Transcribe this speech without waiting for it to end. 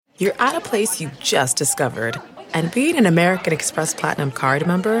You're at a place you just discovered. And being an American Express Platinum card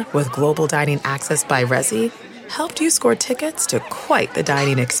member with global dining access by Resy helped you score tickets to quite the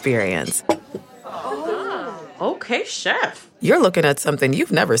dining experience. Oh, okay, chef. You're looking at something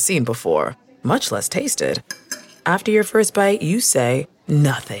you've never seen before, much less tasted. After your first bite, you say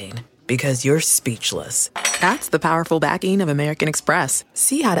nothing because you're speechless. That's the powerful backing of American Express.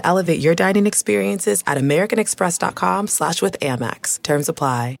 See how to elevate your dining experiences at americanexpress.com/withAmex. Terms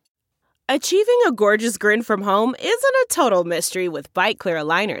apply. Achieving a gorgeous grin from home isn't a total mystery with Byte Clear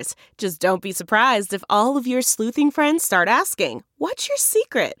aligners. Just don't be surprised if all of your sleuthing friends start asking, "What's your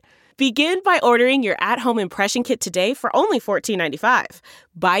secret?" Begin by ordering your at-home impression kit today for only $14.95.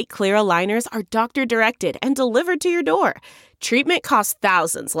 Byte Clear aligners are doctor-directed and delivered to your door. Treatment costs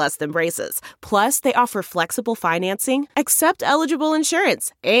thousands less than braces. Plus, they offer flexible financing, accept eligible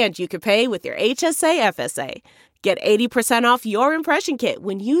insurance, and you can pay with your HSA FSA. Get 80% off your impression kit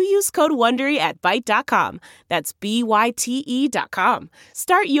when you use code WONDERY at Byte.com. That's BYTE.com.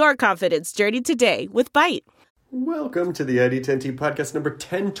 Start your confidence journey today with Byte. Welcome to the ID10T podcast number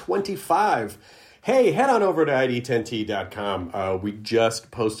 1025. Hey, head on over to ID10T.com. We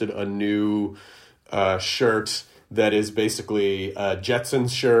just posted a new shirt that is basically a Jetsons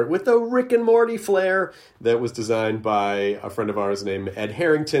shirt with a Rick and Morty flair that was designed by a friend of ours named Ed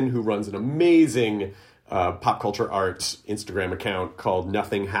Harrington, who runs an amazing pop culture art Instagram account called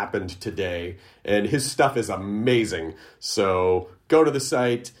Nothing Happened Today, and his stuff is amazing. So go to the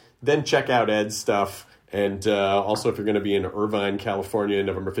site, then check out Ed's stuff, and also if you're going to be in Irvine, California,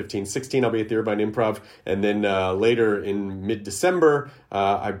 November 15, 16, I'll be at the Irvine Improv, and then later in mid-December,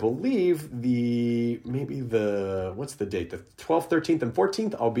 I believe what's the date? The 12th, 13th, and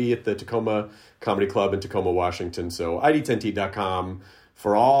 14th, I'll be at the Tacoma Comedy Club in Tacoma, Washington, so ID10T.com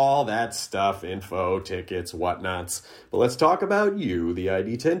for all that stuff, info, tickets, whatnots. But let's talk about you, the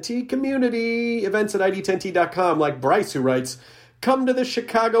ID10T community. Events at ID10T.com, like Bryce, who writes, come to the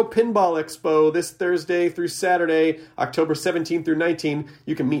Chicago Pinball Expo this Thursday through Saturday, October 17th through 19th.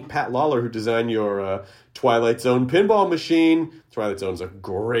 You can meet Pat Lawler, who designed your Twilight Zone pinball machine. Twilight Zone's a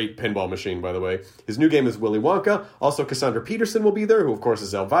great pinball machine, by the way. His new game is Willy Wonka. Also, Cassandra Peterson will be there, who, of course,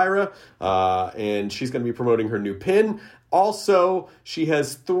 is Elvira. And she's going to be promoting her new pin. Also, she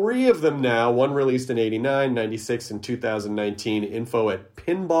has 3 of them now, one released in 89, 96, and 2019. Info at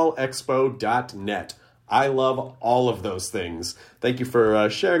pinballexpo.net. I love all of those things. Thank you for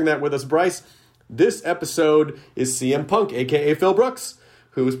sharing that with us, Bryce. This episode is CM Punk, a.k.a. Phil Brooks,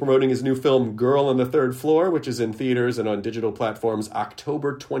 who is promoting his new film Girl on the Third Floor, which is in theaters and on digital platforms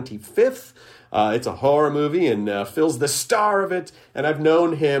October 25th. It's a horror movie, and Phil's the star of it, and I've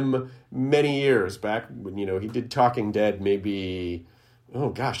known him many years back when, he did Talking Dead maybe,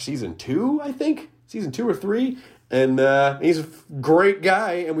 season 2, I think? Season 2 or 3? And he's a great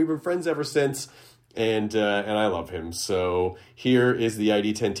guy, and we've been friends ever since, and I love him. So here is the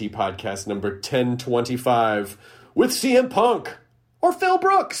ID10T podcast number 1025 with CM Punk or Phil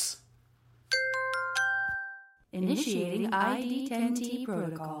Brooks. Initiating ID10T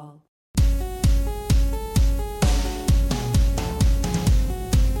protocol.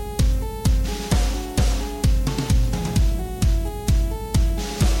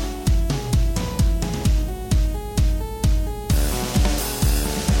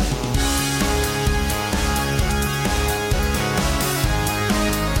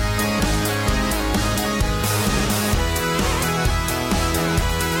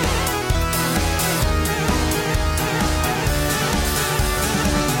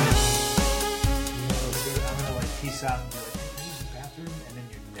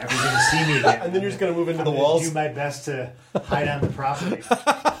 And then you're just going to move into the walls? Do my best to hide on the property.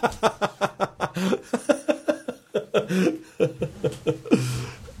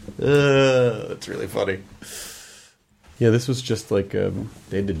 That's really funny. Yeah, this was just like, they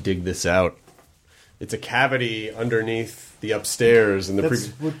had to dig this out. It's a cavity underneath the upstairs. And That's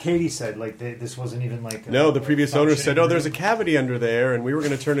what Katie said. Like, this wasn't even like... No, the previous owner said, there's a cavity under there, and we were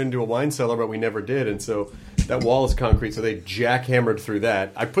going to turn it into a wine cellar, but we never did. And so that wall is concrete, so they jackhammered through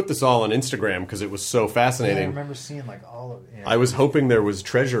that. I put this all on Instagram because it was so fascinating. Yeah, I remember seeing like all of it. Yeah. I was hoping there was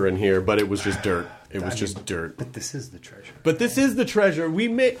treasure in here, but it was just dirt. It was just dirt. But this is the treasure. But this is the treasure. We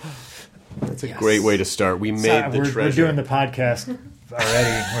made... That's a great way to start. We made the treasure. We're doing the podcast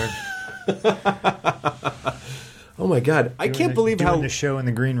already. Oh my God! I can't believe how the show in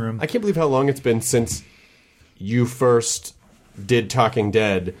the green room. I can't believe how long it's been since you first did Talking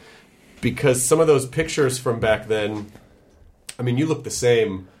Dead, because some of those pictures from back then. I mean, you look the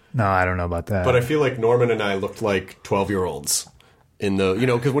same. No, I don't know about that. But I feel like Norman and I looked like 12-year-olds in the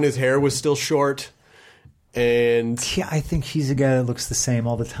because when his hair was still short, And Yeah, I think he's a guy that looks the same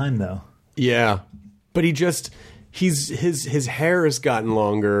all the time, though. yeah, but his hair has gotten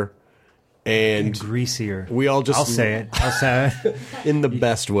longer, and Greasier. we all just I'll say it. in the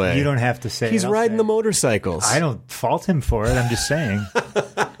best way. You don't have to say it. He's I'll riding say the it. motorcycles. I don't fault him for it. I'm just saying.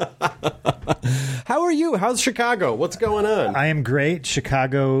 How are you? How's Chicago? What's going on? I am great.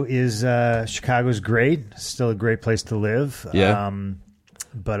 Chicago's great. Still a great place to live. Yeah.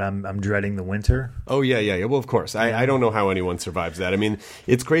 But I'm dreading the winter. Oh, yeah. Well, of course. I don't know how anyone survives that. I mean,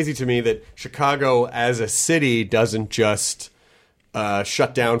 it's crazy to me that Chicago as a city doesn't just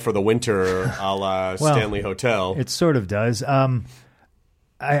shut down for the winter a la Stanley Hotel. It sort of does.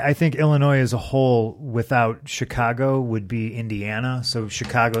 I think Illinois as a whole, without Chicago, would be Indiana. So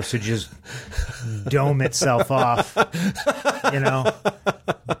Chicago should just dome itself off,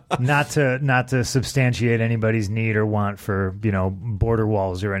 not to substantiate anybody's need or want for border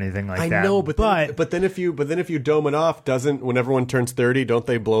walls or anything like that. I know, but then if you dome it off, when everyone turns 30, don't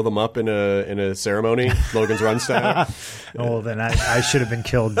they blow them up in a ceremony, Logan's Run style? Oh, then I should have been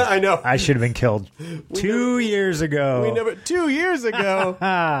killed. I know. I should have been killed 2 years ago. 2 years ago.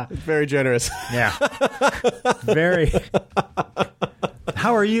 It's very generous. Yeah. Very.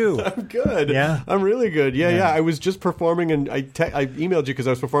 How are you? I'm good. Yeah? I'm really good. Yeah. I was just performing, and I emailed you because I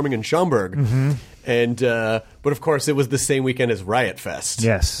was performing in Schaumburg. Mm-hmm. And but of course, it was the same weekend as Riot Fest.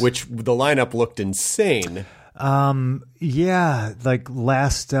 Yes. Which the lineup looked insane. Yeah, like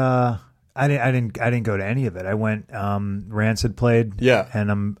last I didn't go to any of it. I went Rancid played. Yeah.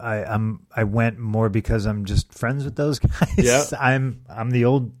 And I went more because I'm just friends with those guys. Yeah. I'm the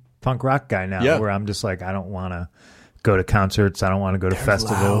old punk rock guy now, yeah. where I'm just like, I don't want to go to concerts. I don't want to go to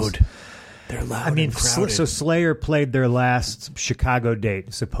festivals. Loud. They're loud. I mean, and crowded. so Slayer played their last Chicago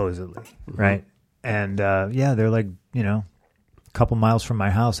date, supposedly, right? And they're like, a couple miles from my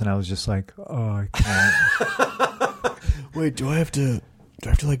house, and I was just like, oh, I can't. Wait, do I have to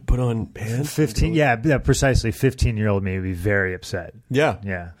like put on pants? 15, yeah, precisely. 15-year-old me would be very upset.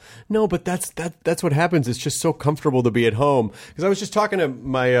 Yeah. No, but that's what happens. It's just so comfortable to be at home. Because I was just talking to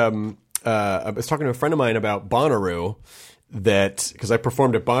I was talking to a friend of mine about Bonnaroo, because I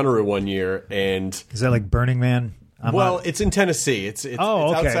performed at Bonnaroo one year, and Is that like Burning Man? it's in Tennessee. It's okay.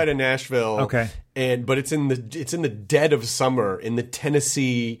 outside of Nashville. Okay. But it's in the dead of summer in the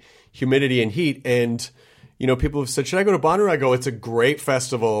Tennessee humidity and heat, and people have said, should I go to Bonnaroo? I go, it's a great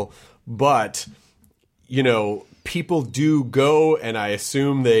festival, but people do go, and I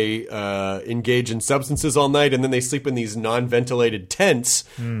assume they engage in substances all night, and then they sleep in these non-ventilated tents,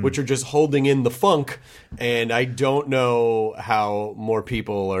 which are just holding in the funk. And I don't know how more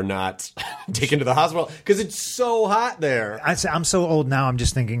people are not taken to the hospital because it's so hot there. I'm so old now. I'm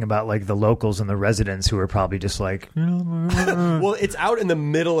just thinking about like the locals and the residents who are probably just like, Well, it's out in the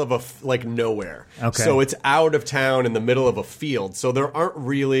middle of nowhere. Okay. So it's out of town in the middle of a field. So there aren't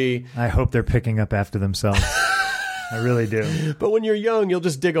really. I hope they're picking up after themselves. I really do. But when you're young, you'll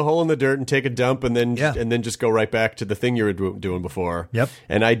just dig a hole in the dirt and take a dump, and then just go right back to the thing you were doing before. Yep.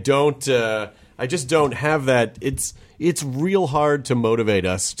 And I don't. I just don't have that. It's real hard to motivate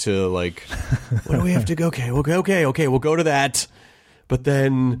us to like. What do we have to go? Okay, we'll go to that. But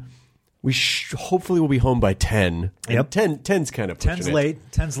then we hopefully we'll be home by 10. And Yep. 10's kind of pushing 10's it.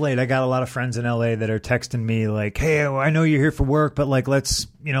 late. 10's late. I got a lot of friends in LA that are texting me like, "Hey, I know you're here for work, but like, let's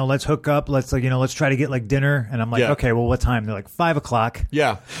hook up. Let's let's try to get like dinner." And I'm like, Yeah. "Okay, well, what time?" They're like, 5:00.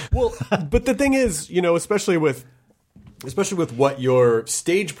 Yeah. Well, but the thing is, especially with what your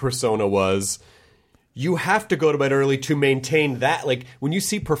stage persona was, you have to go to bed early to maintain that. Like when you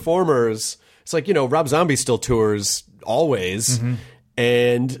see performers, it's like, Rob Zombie still tours always. Mm-hmm.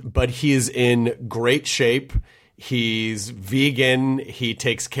 But he is in great shape. He's vegan. He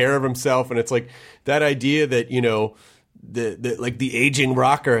takes care of himself. And it's like that idea that, the aging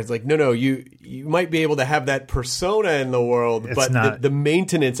rocker. It's like, no, you might be able to have that persona in the world, but the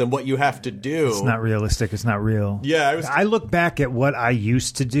maintenance and what you have to do. It's not realistic. It's not real. Yeah. I look back at what I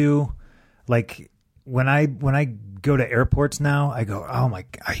used to do. Like when I go to airports now, I go, oh my,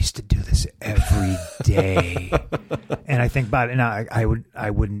 I used to do this every day. And I think about it now, I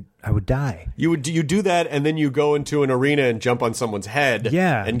would die. You do that, and then you go into an arena and jump on someone's head,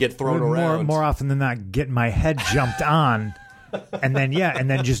 and get thrown around. More often than not, get my head jumped on, and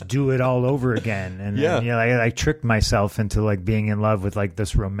then just do it all over again. And then, I tricked myself into like being in love with like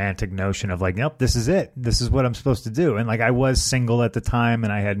this romantic notion of like, nope, this is it. This is what I'm supposed to do. And like I was single at the time,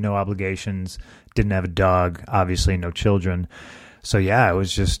 and I had no obligations. Didn't have a dog, obviously no children. So yeah, I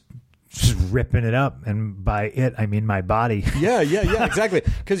was just ripping it up, and by it I mean my body. Yeah, exactly.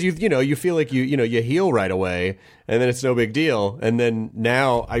 Because you feel like you heal right away, and then it's no big deal. And then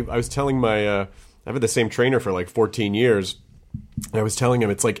now I was telling my I've had the same trainer for like 14 years. And I was telling him,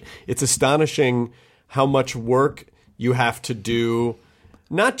 it's astonishing how much work you have to do,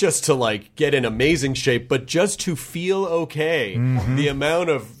 not just to like get in amazing shape, but just to feel okay. Mm-hmm. The amount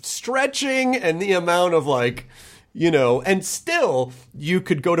of stretching and the amount of like, and still you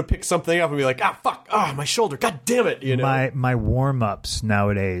could go to pick something up and be like, fuck, my shoulder, god damn it, My warm-ups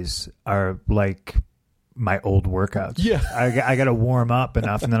nowadays are like my old workouts. Yeah. I got to warm up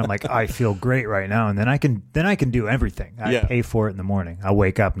enough, and then I'm like, I feel great right now, and then I can do everything. I pay for it in the morning. I'll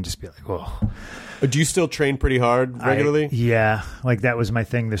wake up and just be like, oh. Do you still train pretty hard regularly? Yeah, like that was my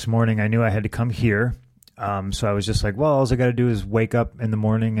thing this morning. I knew I had to come here. So I was just like, well, all I got to do is wake up in the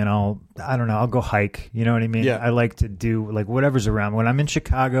morning and I'll go hike. You know what I mean? Yeah. I like to do like whatever's around. When I'm in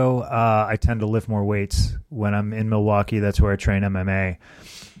Chicago, I tend to lift more weights. When I'm in Milwaukee, that's where I train MMA.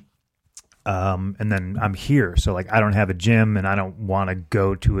 And then I'm here. So like I don't have a gym and I don't want to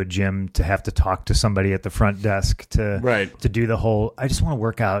go to a gym to have to talk to somebody at the front desk to do the whole, I just want to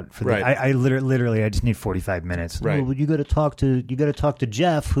work out for I literally I just need 45 minutes. Right. Oh, you got to talk to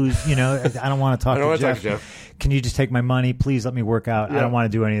Jeff, who's, I don't want to talk to Jeff. Can you just take my money? Please let me work out. Yeah. I don't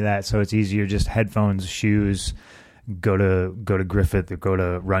want to do any of that. So it's easier, just headphones, shoes, go to Griffith or go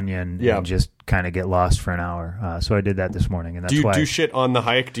to Runyon and just kind of get lost for an hour. So I did that this morning, and that's why. Do you do shit on the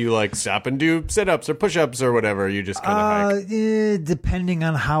hike? Do you like stop and do sit-ups or push-ups or whatever? You just kind of hike? Depending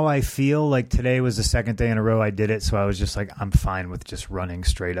on how I feel. Like today was the second day in a row I did it, so I was just like, I'm fine with just running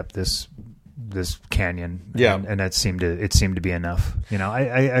straight up this canyon. Yeah. And it seemed to be enough.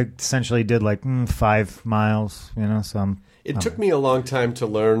 I essentially did like 5 miles, so It took me a long time to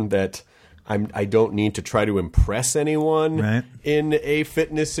learn that I don't need to try to impress anyone in a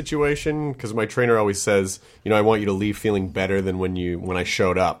fitness situation, because my trainer always says, I want you to leave feeling better than when I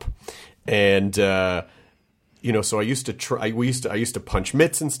showed up. And so I used to punch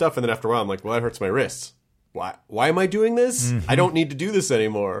mitts and stuff, and then after a while I'm like, well, that hurts my wrists. Why am I doing this? Mm-hmm. I don't need to do this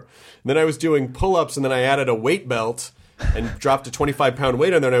anymore. And then I was doing pull-ups, and then I added a weight belt and dropped a 25-pound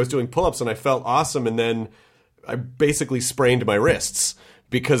weight on there, and I was doing pull-ups, and I felt awesome, and then I basically sprained my wrists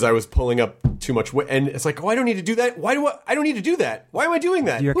because I was pulling up too much weight. And it's like, I don't need to do that. I don't need to do that. Why am I doing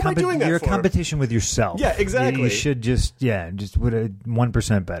that? Who am I doing that for? You're a competition with yourself. Yeah, exactly. You should just would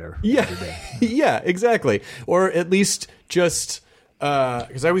 1% better. Yeah, yeah, exactly. Or at least just,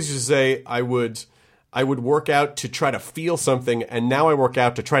 because I always used to say I would work out to try to feel something, and now I work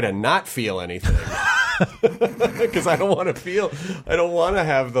out to try to not feel anything. Because I don't want to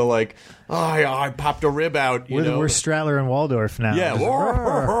have the like, I popped a rib out. We're Stratler and Waldorf now. Yeah,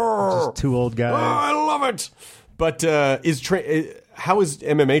 just two old guys. I love it. But how is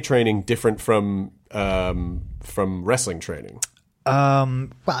MMA training different from wrestling training?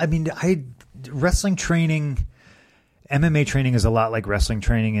 Well, I mean, wrestling training, MMA training is a lot like wrestling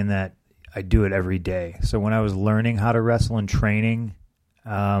training in that I do it every day. So when I was learning how to wrestle and training,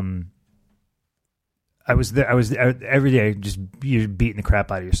 I was there every day, just you're beating the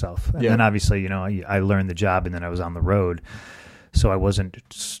crap out of yourself. And then obviously, I learned the job, and then I was on the road. So I wasn't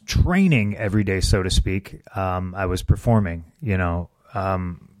training every day, so to speak. I was performing,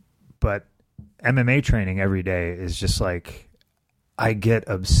 but MMA training every day is just like, I get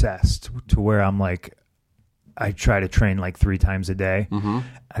obsessed to where I'm like, I try to train like 3 times a day. Mm-hmm.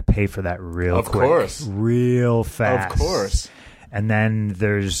 I pay for that real quick. Of course. Real fast. Of course. And then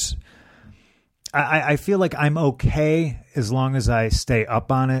there's... I feel like I'm okay as long as I stay up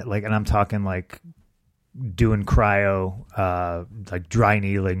on it. Like, and I'm talking like doing cryo, like dry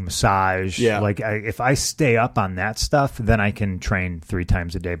needling, massage. Yeah. Like if I stay up on that stuff, then I can train 3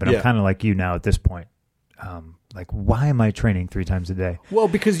 times a day. But I'm kind of like you now at this point. Like, why am I training 3 times a day? Well,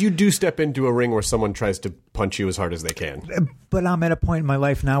 because you do step into a ring where someone tries to punch you as hard as they can. But I'm at a point in my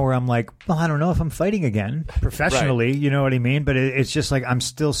life now where I'm like, well, I don't know if I'm fighting again professionally. You know what I mean? But it's just like I'm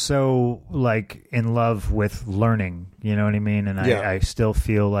still so like in love with learning. You know what I mean? And I still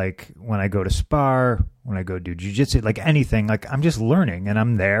feel like when I go to spar, when I go do jiu-jitsu, like anything, like I'm just learning, and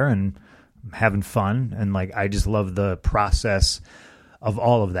I'm there and I'm having fun, and like I just love the process of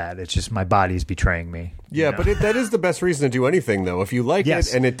all of that. It's just my body's betraying me. Yeah, but that is the best reason to do anything, though. If you like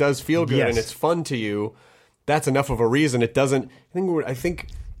it and it does feel good and it's fun to you, that's enough of a reason. It doesn't... I think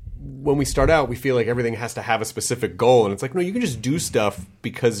when we start out, we feel like everything has to have a specific goal, and it's like, no, you can just do stuff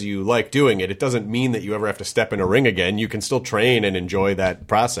because you like doing it. It doesn't mean that you ever have to step in a ring again. You can still train and enjoy that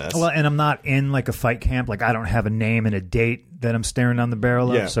process. Well, and I'm not in like a fight camp. Like I don't have a name and a date that I'm staring on the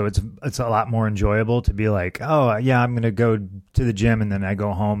barrel of, so it's a lot more enjoyable to be like, oh yeah, I'm going to go to the gym, and then I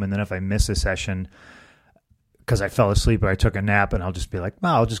go home, and then if I miss a session because I fell asleep or I took a nap, and I'll just be like,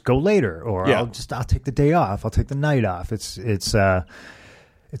 well, I'll just go later, or I'll take the day off, I'll take the night off.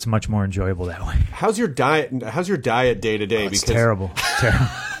 It's much more enjoyable that way. How's your diet day to day? It's terrible.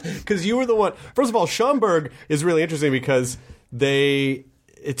 Because you were the one. First of all, Schaumburg is really interesting because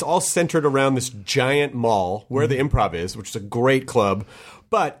it's all centered around this giant mall where the Improv is, which is a great club.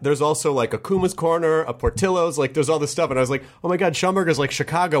 But there's also like a Kuma's Corner, a Portillo's, like there's all this stuff. And I was like, oh my God, Schaumburg is like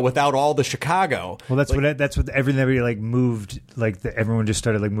Chicago without all the Chicago. Well, that's what everybody like moved, like everyone just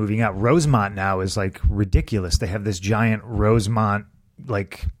started like moving out. Rosemont now is like ridiculous. They have this giant Rosemont,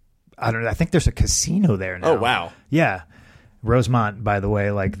 like, I don't know, I think there's a casino there now. Oh, wow. Yeah. Rosemont, by the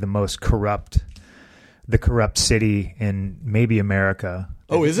way, like the corrupt city in maybe America.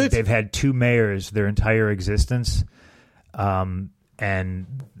 Oh, is it? They've had 2 mayors their entire existence.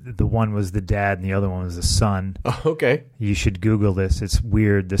 And the one was the dad and the other one was the son. Oh, okay. You should Google this. It's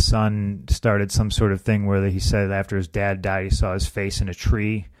weird. The son started some sort of thing where he said after his dad died, he saw his face in a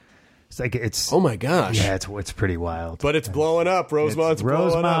tree. It's like it's. Oh my gosh. Yeah, it's pretty wild. But it's blowing up. Rosemont's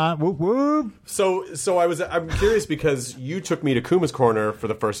blowing up. Whoop, whoop. So I'm curious because you took me to Kuma's Corner for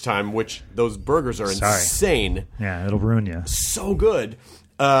the first time, which those burgers are insane. Yeah, it'll ruin you. So good.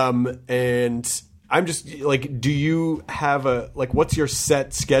 And I'm just like, do you have what's your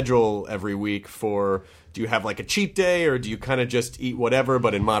set schedule every week for, do you have like a cheat day or do you kind of just eat whatever,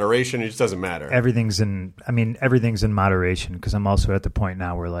 but in moderation? It just doesn't matter. Everything's in moderation because I'm also at the point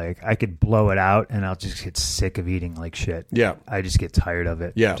now where like I could blow it out and I'll just get sick of eating like shit. Yeah. I just get tired of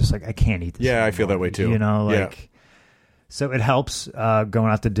it. Yeah. Just like I can't eat this anymore. I feel that way too. You know, like, so it helps going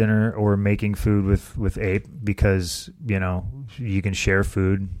out to dinner or making food with Ape because, you know, you can share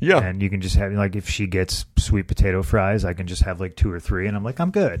food. Yeah. And you can just have, like, if she gets sweet potato fries, I can just have like 2 or 3 and I'm like, I'm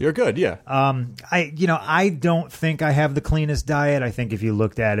good. You're good, yeah. I don't think I have the cleanest diet. I think if you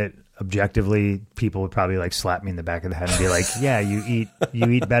looked at it objectively, people would probably like slap me in the back of the head and be like, yeah, you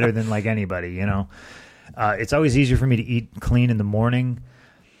eat better than like anybody, you know. It's always easier for me to eat clean in the morning.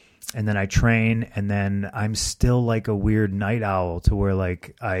 And then I train, and then I'm still like a weird night owl to where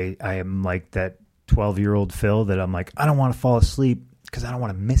like I am like that 12-year-old Phil that I'm like, I don't want to fall asleep because I don't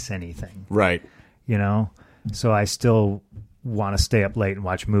want to miss anything. Right. You know? So I still want to stay up late and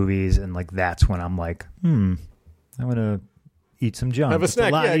watch movies, and like that's when I'm like, I'm going to eat some junk. Have a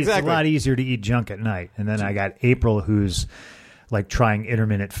snack, yeah, exactly. It's a lot easier to eat junk at night. And then I got April who's like trying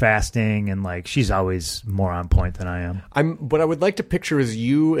intermittent fasting, and like she's always more on point than I am. What I would like to picture is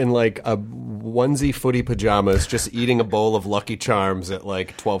you in like a onesie footy pajamas, just eating a bowl of Lucky Charms at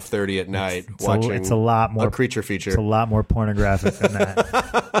like 12:30 at night, watching it's a lot more a creature feature. It's a lot more pornographic than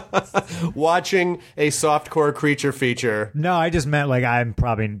that. Watching a softcore creature feature. No, I just meant like I'm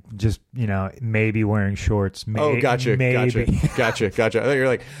probably just, you know, maybe wearing shorts. Gotcha. Maybe. Gotcha. I thought you're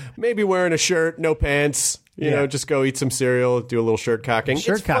like maybe wearing a shirt, no pants. You know, just go eat some cereal, do a little shirt cocking.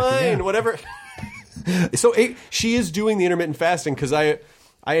 It's fine, whatever. So she is doing the intermittent fasting because I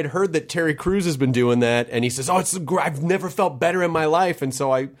had heard that Terry Crews has been doing that, and he says, I've never felt better in my life, and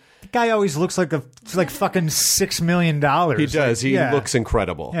so The guy always looks like fucking $6 million. He does. He looks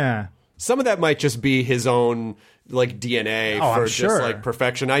incredible. Yeah. Some of that might just be his own like DNA for just like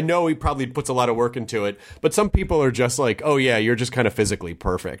perfection. I know he probably puts a lot of work into it, but some people are just like, oh yeah, you're just kind of physically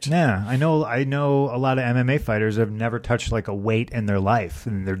perfect. Yeah, I know a lot of MMA fighters have never touched like a weight in their life,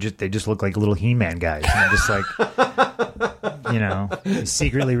 and they just look like little He-Man guys. And I'm just like, you know, I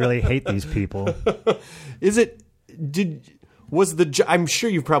secretly really hate these people. I'm sure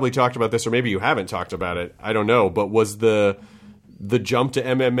you've probably talked about this, or maybe you haven't talked about it. I don't know, but was the jump to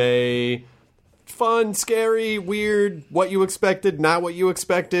MMA fun, scary, weird, what you expected, not what you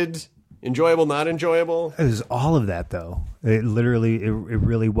expected, enjoyable, not enjoyable? It was all of that, though. It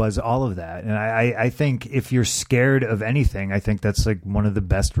really was all of that. And I think if you're scared of anything, I think that's like one of the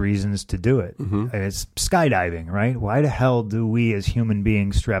best reasons to do it. Mm-hmm. It's skydiving, right? Why the hell do we as human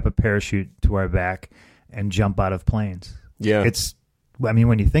beings strap a parachute to our back and jump out of planes? Yeah. When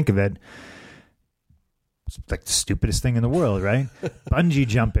you think of it, it's like the stupidest thing in the world, right? Bungee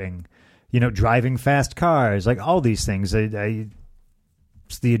jumping. You know, driving fast cars, like all these things. It's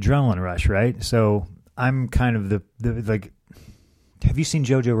the adrenaline rush, right? So I'm kind of the like. Have you seen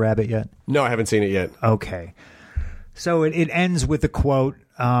Jojo Rabbit yet? No, I haven't seen it yet. Okay, so it ends with a quote,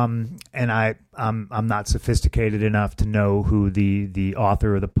 and I'm not sophisticated enough to know who the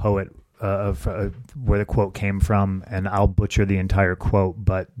author or the poet of where the quote came from, and I'll butcher the entire quote.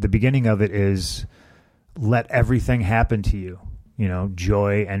 But the beginning of it is, "Let everything happen to you." You know,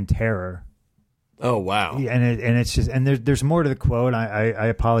 joy and terror. Oh wow! Yeah, and it's just there's more to the quote. I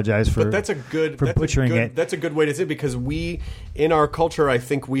apologize for butchering it. That's a good way to say it, because we in our culture, I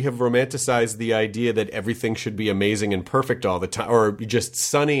think we have romanticized the idea that everything should be amazing and perfect all the time, or just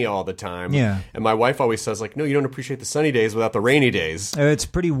sunny all the time. Yeah. And my wife always says like, no, you don't appreciate the sunny days without the rainy days. It's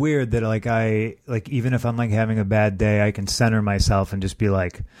pretty weird that even if I'm like having a bad day, I can center myself and just be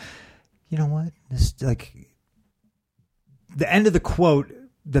like, you know what, this like the end of the quote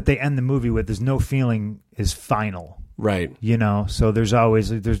that they end the movie with is no feeling is final. Right. You know, so there's always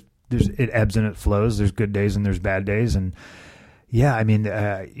it ebbs and it flows. There's good days and there's bad days. And yeah, I mean,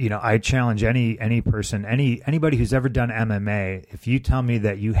 I challenge any person, anybody who's ever done MMA, if you tell me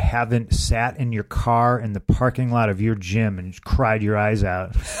that you haven't sat in your car in the parking lot of your gym and cried your eyes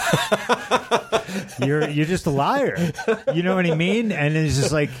out, you're just a liar. You know what I mean? And it's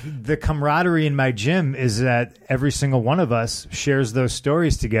just like the camaraderie in my gym is that every single one of us shares those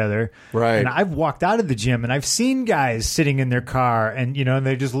stories together. Right. And I've walked out of the gym and I've seen guys sitting in their car and, and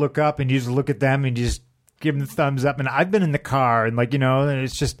they just look up and you just look at them and you just give them the thumbs up. And I've been in the car and and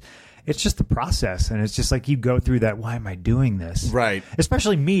it's just the process. And it's just like you go through that. Why am I doing this? Right.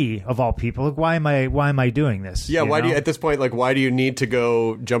 Especially me of all people. Like, why am I doing this? Yeah. Why do you, at this point, like, why do you need to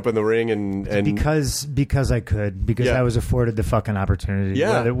go jump in the ring and because I could, because I was afforded the fucking opportunity.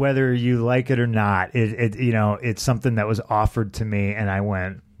 Yeah. Whether you like it or not, it's something that was offered to me and I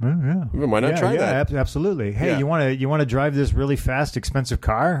went, oh, yeah. Why not try that? Absolutely. Hey, you want to drive this really fast, expensive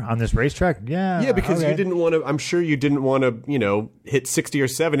car on this racetrack? Yeah. Yeah, because you didn't want to. I'm sure you didn't want to, hit 60 or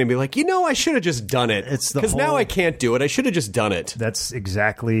 70 and be like, I should have just done it. Because now I can't do it. I should have just done it. That's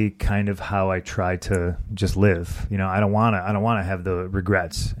exactly kind of how I try to just live. I don't want to have the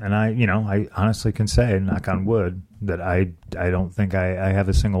regrets. And I honestly can say, knock on wood, that I don't think I have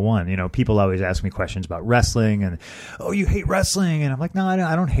a single one. People always ask me questions about wrestling and, oh, you hate wrestling, and I'm like, no,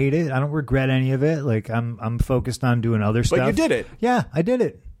 I don't hate it. I don't regret any of it. Like I'm focused on doing other stuff. But you did it. Yeah, I did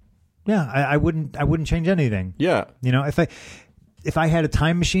it. Yeah, I wouldn't change anything. Yeah. If I had a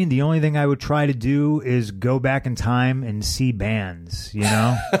time machine, the only thing I would try to do is go back in time and see bands,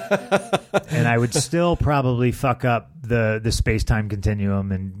 and I would still probably fuck up the space-time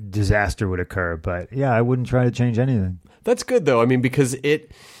continuum and disaster would occur. But yeah, I wouldn't try to change anything. That's good, though. I mean, because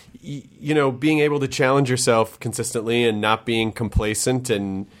being able to challenge yourself consistently and not being complacent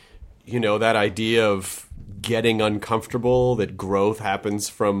and, that idea of getting uncomfortable, that growth happens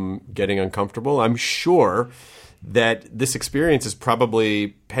from getting uncomfortable. I'm sure that this experience has probably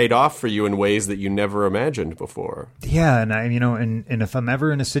paid off for you in ways that you never imagined before. Yeah, and and if I'm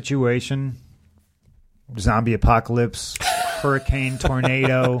ever in a situation, zombie apocalypse, hurricane,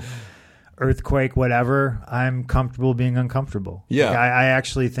 tornado, earthquake, whatever, I'm comfortable being uncomfortable. Yeah. Like, I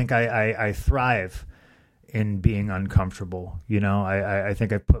actually think I thrive in being uncomfortable. I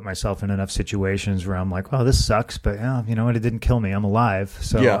think I've put myself in enough situations where I'm like, well, this sucks, but you know what? It didn't kill me. I'm alive.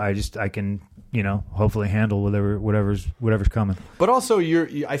 So yeah. I can, hopefully handle whatever's coming. But also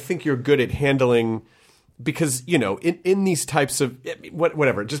I think you're good at handling, because, in these types of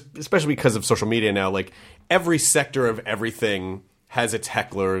whatever, just especially because of social media now, like every sector of everything has its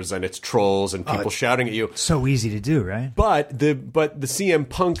hecklers and its trolls and people shouting at you. So easy to do, right? But the CM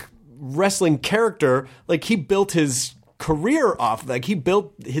Punk wrestling character, like he built his career off, like he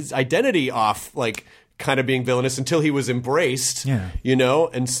built his identity off, like kind of being villainous until he was embraced. Yeah.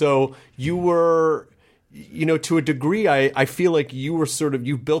 And so you were, to a degree, I feel like you were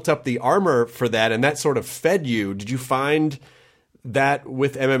you built up the armor for that, and that sort of fed you. Did you find that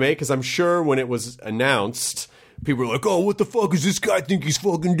with MMA? Because I'm sure when it was announced, people were like, oh, what the fuck is this guy think he's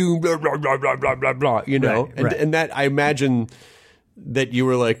fucking doing? Blah, blah, blah, blah, blah, blah, blah, Right. And that, I imagine that you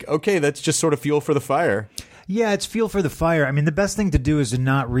were like, okay, that's just sort of fuel for the fire. Yeah, it's fuel for the fire. I mean, the best thing to do is to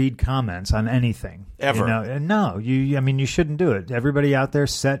not read comments on anything. Ever. No, you shouldn't do it. Everybody out there,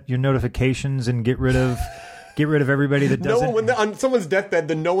 set your notifications and get rid of everybody that doesn't. When on someone's deathbed,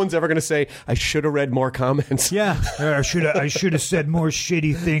 then no one's ever going to say, I should have read more comments. Yeah, I should have said more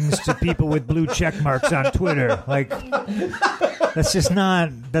shitty things to people with blue check marks on Twitter. Like, that's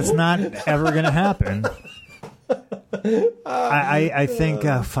not ever going to happen. I think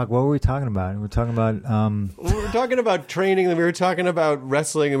fuck. What were we talking about? We were talking about training, and we were talking about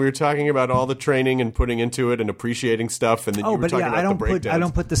wrestling, and we were talking about all the training and putting into it and appreciating stuff. And then you were talking about the breakdowns. I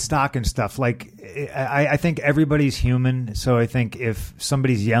don't put the stock in stuff. Like I think everybody's human, so I think if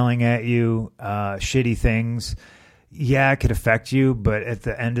somebody's yelling at you shitty things, yeah, it could affect you, but at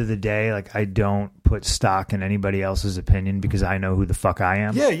the end of the day, like, I don't put stock in anybody else's opinion because I know who the fuck I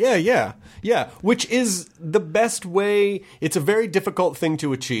am. Yeah, which is the best way. It's a very difficult thing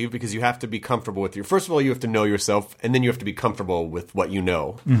to achieve because you have to be comfortable with first of all, you have to know yourself, and then you have to be comfortable with what you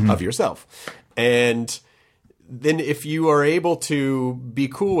know of yourself. And then if you are able to be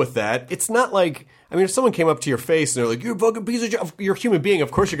cool with that, it's not like, I mean, if someone came up to your face and they're like, you're a fucking piece of shit, you're a human being,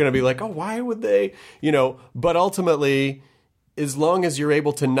 of course you're going to be like, oh, why would they? You know, but ultimately, as long as you're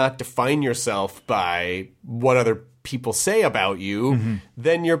able to not define yourself by what other people say about you,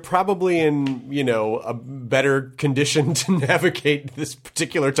 then you're probably in, you know, a better condition to navigate this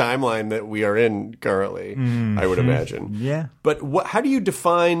particular timeline that we are in currently, I would imagine. Yeah. But how do you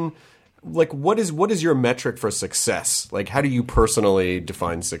define... Like, what is your metric for success? Like, how do you personally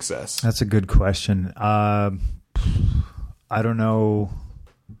define success? That's a good question. I don't know.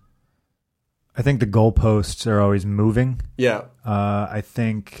 I think the goalposts are always moving. Yeah. I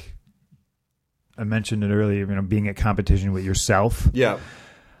think I mentioned it earlier, you know, being at competition with yourself. Yeah.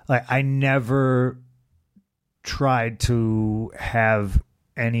 Like, I never tried to have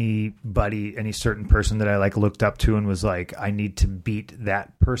any certain person that I like looked up to and was like, I need to beat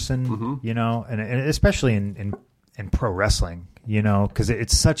that person, you know, and especially in pro wrestling, you know, because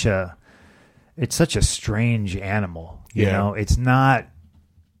it's such a strange animal, you know. It's not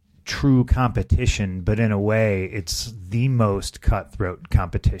true competition, but in a way, it's the most cutthroat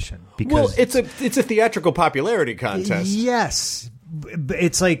competition because it's a theatrical popularity contest. Yes,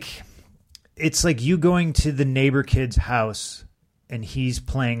 it's like you going to the neighbor kid's house. And he's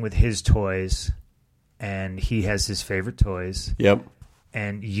playing with his toys, and he has his favorite toys. Yep.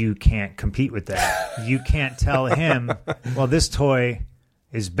 And you can't compete with that. You can't tell him, well, this toy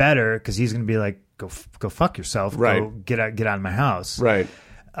is better, because he's going to be like, go fuck yourself. Right. Go get out of my house. Right.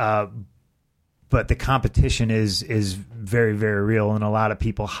 But the competition is very, very real, and a lot of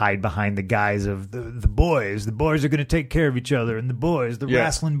people hide behind the guise of the boys. The boys are going to take care of each other, and the boys, the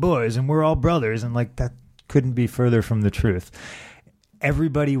wrestling boys, and we're all brothers. And like, that couldn't be further from the truth.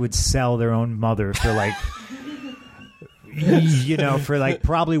 Everybody would sell their own mother for like, you know, for like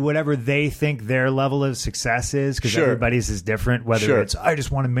probably whatever they think their level of success is, because everybody's is different. Whether it's, I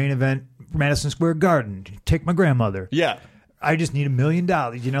just want a main event Madison Square Garden, take my grandmother. Yeah. I just need $1 million.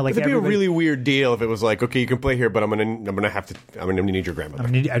 You know, like, it'd be a really weird deal if it was like, okay, you can play here, but I'm gonna need your grandmother.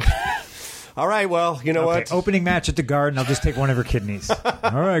 All right, well, you know what? Opening match at the Garden. I'll just take one of her kidneys.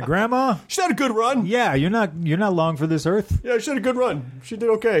 All right, Grandma. She's had a good run. Yeah, you're not long for this earth. Yeah, she had a good run. She did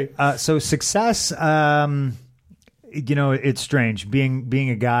okay. So success, you know, it's strange being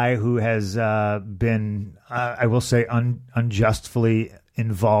a guy who has been, I will say, unjustly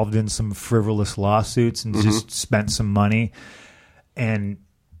involved in some frivolous lawsuits and just spent some money and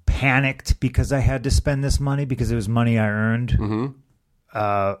panicked because I had to spend this money because it was money I earned.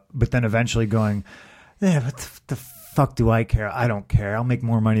 But then eventually going, what the fuck do I care? I don't care. I'll make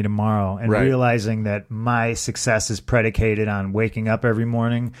more money tomorrow. And realizing that my success is predicated on waking up every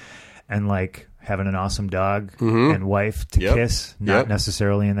morning and like having an awesome dog and wife to kiss, not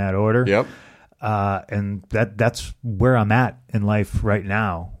necessarily in that order. And that's where I'm at in life right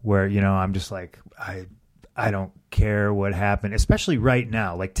now, where, you know, I'm just like, I don't care what happened, especially right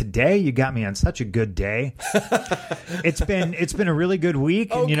now. Like today, you got me on such a good day. It's been a really good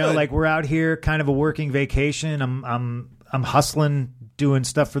week, and you know, like we're out here, kind of a working vacation. I'm hustling, doing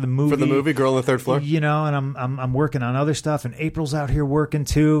stuff for the movie. Girl on the Third Floor. You know, and I'm working on other stuff. And April's out here working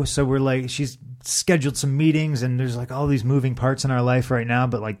too. So we're like, she's scheduled some meetings, and there's like all these moving parts in our life right now.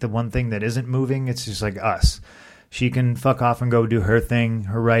 But like the one thing that isn't moving, it's just like us. She can fuck off and go do her thing,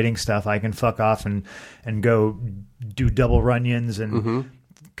 her writing stuff. I can fuck off and go do double Runyons and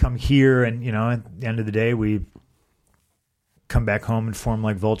come here. And, you know, at the end of the day, we come back home and form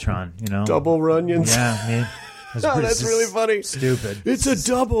like Voltron, you know. Double Runyons? Yeah, I mean, that's really funny. Stupid. It's a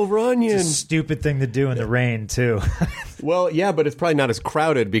double Runyon. It's a stupid thing to do in the rain, too. Well, yeah, but it's probably not as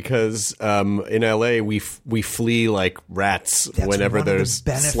crowded because in LA we flee like rats whenever there's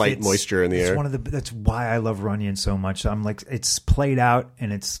slight moisture in the air. That's why I love Runyon so much. I'm like, it's played out,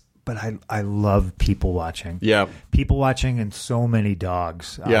 but I love people watching. Yeah. People watching and so many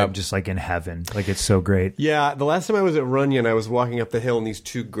dogs. Yeah. I'm just like in heaven. Like, it's so great. Yeah. The last time I was at Runyon, I was walking up the hill and these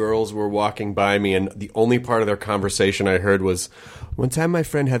two girls were walking by me, and the only part of their conversation I heard was, one time my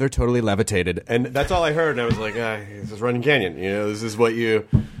friend Heather totally levitated. And that's all I heard. And I was like, this is Runyon Canyon. You know, this is what you.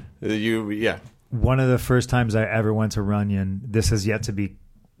 One of the first times I ever went to Runyon, this has yet to be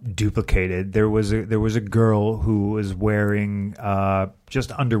duplicated. There was a girl who was wearing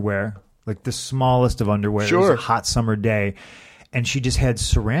just underwear, like the smallest of underwear. Sure. It was a hot summer day, and she just had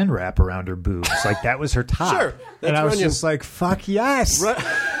saran wrap around her boobs. Like, that was her top. Sure. And I was Runyon. just like, fuck yes. Right.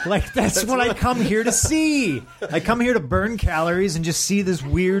 Like, that's what I come here to see. I come here to burn calories and just see this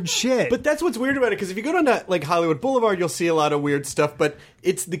weird shit. But that's what's weird about it, because if you go down to like Hollywood Boulevard, you'll see a lot of weird stuff. But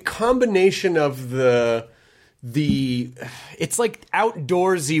it's the combination of the it's like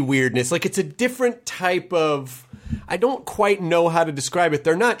outdoorsy weirdness. Like, it's a different type of. I don't quite know how to describe it.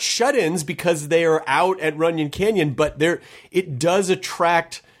 They're not shut-ins because they are out at Runyon Canyon, but it does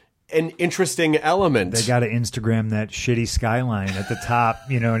attract an interesting element. They got to Instagram that shitty skyline at the top,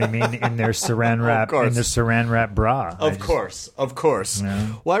 you know what I mean, in their saran wrap, bra. Of course.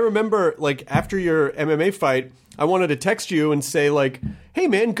 Yeah. Well, I remember, like, after your MMA fight, I wanted to text you and say, like, hey,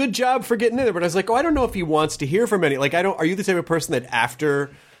 man, good job for getting in there. But I was like, I don't know if he wants to hear from any. Like, are you the type of person that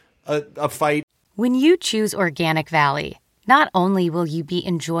after a fight? When you choose Organic Valley, not only will you be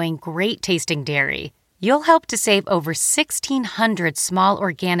enjoying great tasting dairy, you'll help to save over 1,600 small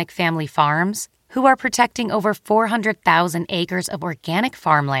organic family farms who are protecting over 400,000 acres of organic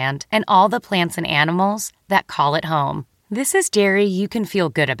farmland and all the plants and animals that call it home. This is dairy you can feel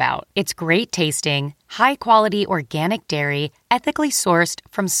good about. It's great tasting, high-quality organic dairy, ethically sourced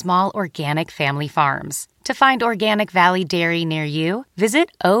from small organic family farms. To find Organic Valley Dairy near you,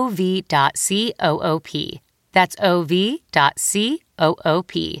 visit ov.coop. That's ov.coop.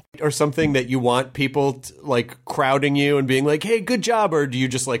 Or something that you want people like crowding you and being like, hey, good job, or do you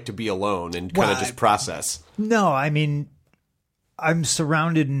just like to be alone and kind of just process? No, I mean, I'm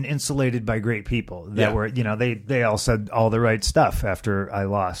surrounded and insulated by great people that were, you know, they all said all the right stuff after I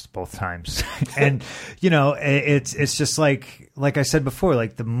lost both times. And, you know, it's just like I said before,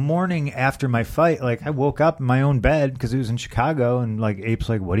 like the morning after my fight, like I woke up in my own bed because it was in Chicago, and like Ape's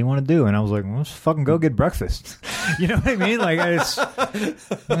like, what do you want to do? And I was like, well, let's fucking go get breakfast. You know what I mean? Like I'm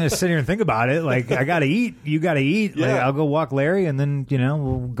going to sit here and think about it. Like I got to eat. You got to eat. Yeah. Like I'll go walk Larry, and then, you know,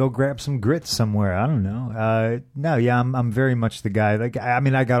 we'll go grab some grits somewhere. I don't know. I'm very much the guy. Like, I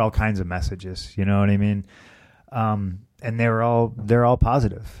mean, I got all kinds of messages, you know what I mean? And they're all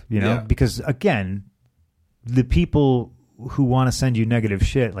positive, you know, because again, the people who want to send you negative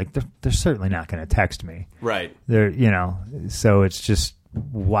shit, like they're certainly not going to text me. Right. They're, you know, so it's just,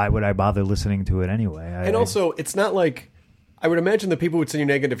 why would I bother listening to it anyway? And also, it's not like, I would imagine the people who would send you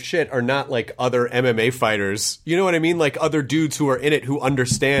negative shit are not like other MMA fighters. You know what I mean? Like other dudes who are in it who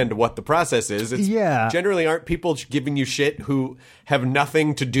understand what the process is. It's generally aren't people giving you shit who have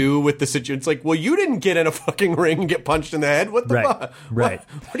nothing to do with the situation. It's like, well, you didn't get in a fucking ring and get punched in the head. What the fuck? Right.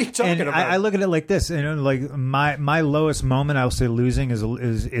 What are you talking about? I look at it like this. You know, like my lowest moment, I will say losing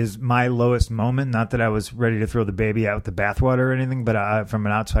is my lowest moment. Not that I was ready to throw the baby out with the bathwater or anything, but from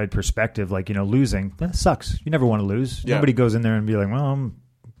an outside perspective, like, you know, losing, that sucks. You never want to lose. Yeah. Nobody goes in there and be like, well,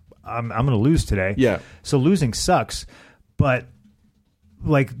 I'm going to lose today. Yeah. So losing sucks, but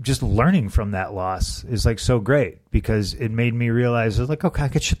like just learning from that loss is like so great because it made me realize, I was like, okay, I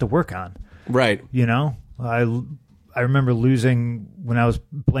got shit to work on. Right. You know, I remember losing when I was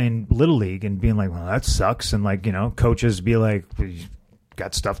playing Little League and being like, well, that sucks. And like, you know, coaches be like, well, you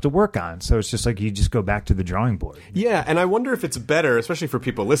got stuff to work on. So it's just like you just go back to the drawing board. Yeah, and I wonder if it's better, especially for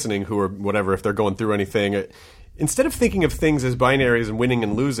people listening who are whatever, if they're going through anything, instead of thinking of things as binaries and winning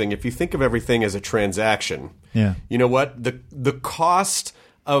and losing, if you think of everything as a transaction. Yeah. You know what? The cost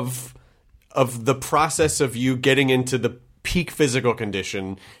of the process of you getting into the peak physical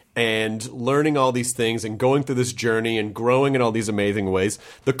condition and learning all these things and going through this journey and growing in all these amazing ways,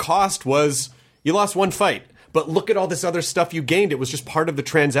 the cost was you lost one fight. But look at all this other stuff you gained. It was just part of the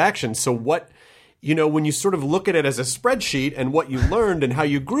transaction. So what, you know, when you sort of look at it as a spreadsheet and what you learned and how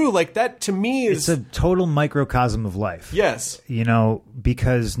you grew, like that to me is... It's a total microcosm of life. Yes. You know,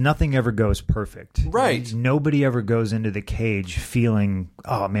 because nothing ever goes perfect. Right. Nobody ever goes into the cage feeling,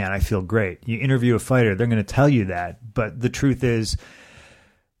 oh man, I feel great. You interview a fighter, they're going to tell you that. But the truth is,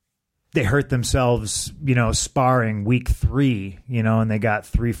 they hurt themselves, you know, sparring week 3, you know, and they got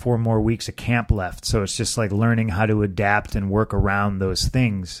 3-4 more weeks of camp left. So it's just like learning how to adapt and work around those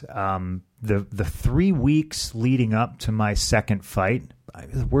things. The 3 weeks leading up to my second fight,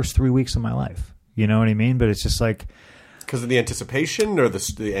 the worst 3 weeks of my life. You know what I mean? But it's just like, because of the anticipation or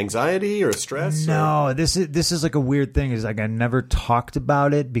the anxiety or stress? No, this is like a weird thing. Is like I never talked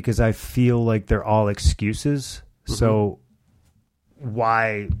about it because I feel like they're all excuses. Mm-hmm. So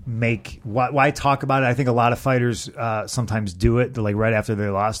why talk about it? I think a lot of fighters sometimes do it. They're like right after they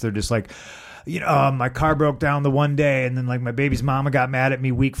lost, they're just like, you know, my car broke down the one day, and then like my baby's mama got mad at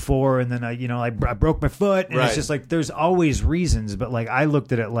me week 4, and then I broke my foot, and It's just like there's always reasons. But like I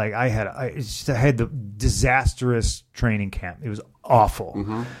looked at it like I had the disastrous training camp. It was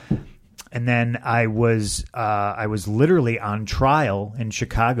awful. And then I was literally on trial in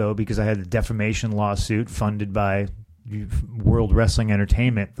Chicago because I had a defamation lawsuit funded by World Wrestling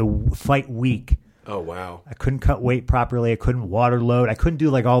Entertainment the fight week. Oh, wow. I couldn't cut weight properly. I couldn't water load. I couldn't do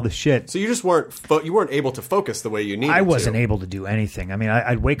like all the shit. So you just weren't able to focus the way you needed to. I wasn't able to do anything. I mean,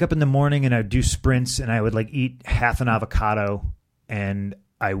 I'd wake up in the morning and I'd do sprints and I would like eat half an avocado and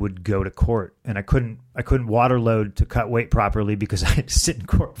I would go to court, and I couldn't water load to cut weight properly because I had to sit in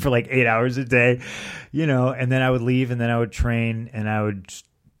court for like 8 hours a day, and then I would leave and then I would train and I would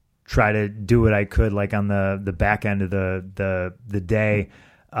try to do what I could like on the back end of the day.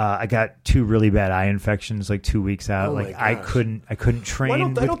 I got 2 really bad eye infections like 2 weeks out. Oh like I couldn't train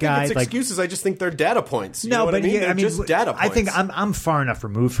with guys. I don't think it's excuses. I just think they're data points. You know what but I mean? Yeah, they're just data points. I think I'm far enough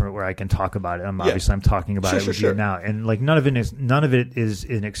removed from it where I can talk about it. Obviously I'm talking about it with you now, and like none of it is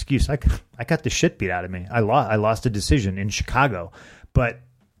an excuse. I got the shit beat out of me. I lost a decision in Chicago, but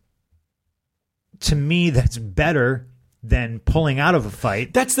to me that's better than pulling out of a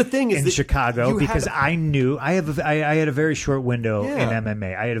fight. That's the thing in Chicago, because I knew I had a very short window in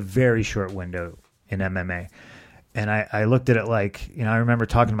MMA. I had a very short window in MMA. And I looked at it like, I remember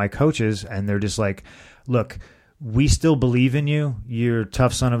talking to my coaches and they're just like, look, we still believe in you. You're a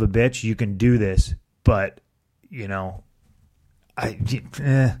tough son of a bitch. You can do this. But, if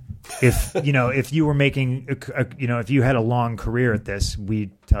you were making, if you had a long career at this,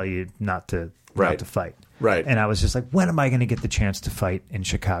 we'd tell you not to fight. Right. And I was just like, when am I going to get the chance to fight in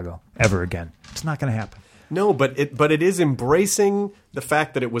Chicago ever again? It's not going to happen. No, but it is embracing the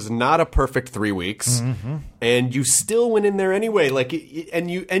fact that it was not a perfect 3 weeks, and you still went in there anyway. Like,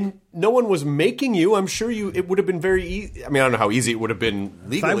 and no one was making you. I'm sure it would have been very easy. I mean, I don't know how easy it would have been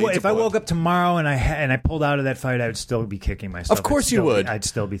legally. If I woke up tomorrow and I pulled out of that fight, I would still be kicking myself. Of course you would. I'd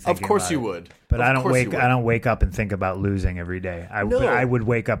still be thinking. Of course about you it. would. But I don't wake up and think about losing every day. But I would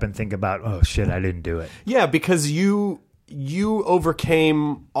wake up and think about, oh shit, I didn't do it. Yeah, because you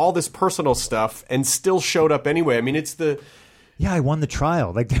overcame all this personal stuff and still showed up anyway. I mean, I won the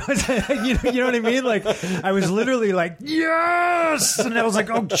trial. Like, you know what I mean? Like, I was literally like, yes! And I was like,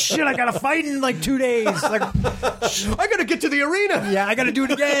 oh shit, I got to fight in like 2 days. Like, I got to get to the arena. Yeah, I got to do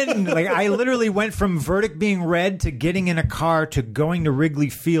it again. Like, I literally went from verdict being read to getting in a car to going to Wrigley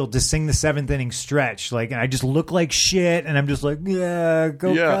Field to sing the 7th inning stretch. Like, and I just look like shit. And I'm just like, go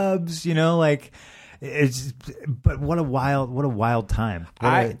Cubs, like. But what a wild time.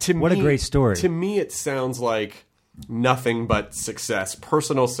 What a great story. To me, it sounds like nothing but success,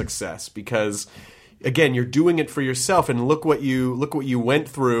 personal success, because again, you're doing it for yourself, and look what you went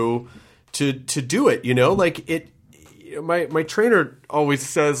through to do it. Like it. My trainer always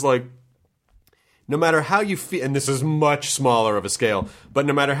says, like, no matter how you feel, and this is much smaller of a scale, but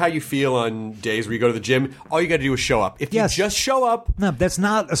no matter how you feel on days where you go to the gym, all you got to do is show up. If you just show up. No, that's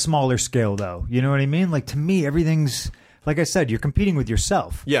not a smaller scale, though. You know what I mean? Like, to me, everything's, like I said, you're competing with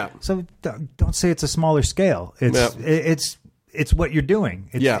yourself. Yeah. So don't say it's a smaller scale. It's what you're doing.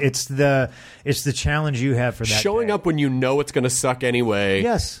 It's the challenge you have for that. Showing day. up when you know it's going to suck anyway.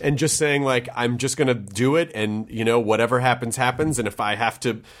 Yes. And just saying, like, I'm just going to do it, and whatever happens, happens. And if I have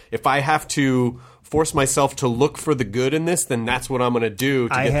to force myself to look for the good in this, then that's what I'm going to do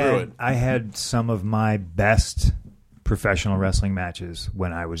to get through it. I had some of my best professional wrestling matches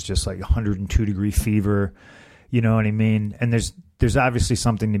when I was just like 102-degree fever. You know what I mean? And there's obviously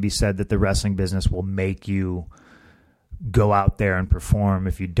something to be said that the wrestling business will make you go out there and perform.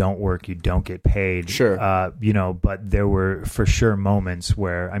 If you don't work, you don't get paid. Sure. But there were for sure moments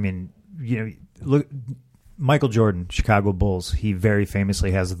where, I mean, look, Michael Jordan, Chicago Bulls, he very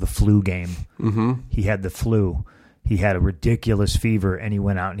famously has the flu game. Mm-hmm. He had the flu. He had a ridiculous fever, and he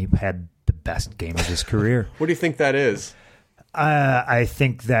went out and he had the best game of his career. What do you think that is? I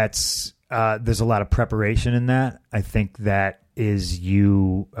think that's there's a lot of preparation in that. I think that is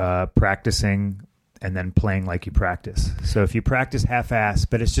you practicing and then playing like you practice. So if you practice half-ass,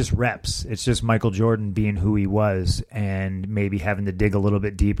 but it's just reps. It's just Michael Jordan being who he was and maybe having to dig a little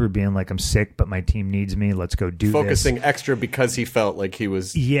bit deeper, being like, I'm sick, but my team needs me. Let's go do Focusing extra because he felt like he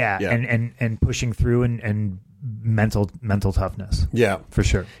was... Yeah. And pushing through and mental toughness. Yeah. For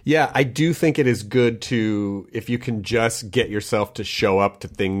sure. Yeah, I do think it is good to, if you can just get yourself to show up to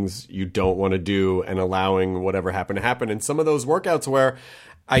things you don't want to do and allowing whatever happened to happen. And some of those workouts where...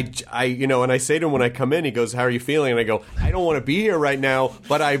 and I say to him when I come in, he goes, "How are you feeling?" And I go, "I don't want to be here right now,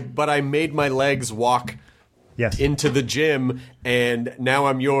 but I made my legs walk into the gym, and now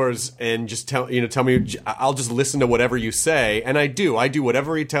I'm yours, and just tell me, I'll just listen to whatever you say. And I do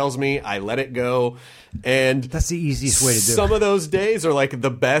whatever he tells me. I let it go. And that's the easiest way to do it. Some of those days are like the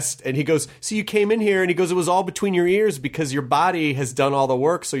best. And he goes, so you came in here, and he goes, it was all between your ears because your body has done all the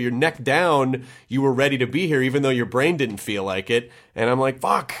work. So your neck down, you were ready to be here, even though your brain didn't feel like it. And I'm like,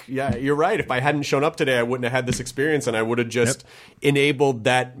 fuck, yeah, you're right. If I hadn't shown up today, I wouldn't have had this experience, and I would have just enabled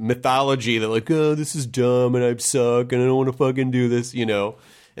that mythology that like, oh, this is dumb, and I suck, and I don't want to fucking do this,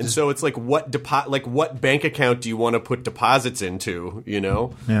 And so it's like, what bank account do you want to put deposits into?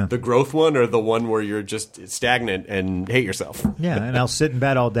 The growth one or the one where you're just stagnant and hate yourself? Yeah, and I'll sit in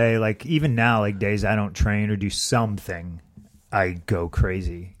bed all day. Like even now, like days I don't train or do something, I go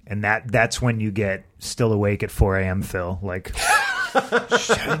crazy, and that's when you get still awake at 4 a.m. Phil. Like,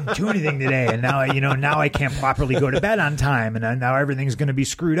 I didn't do anything today, and now I can't properly go to bed on time, and now everything's going to be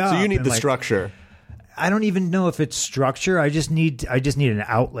screwed up. So you need the structure. I don't even know if it's structure. I just need an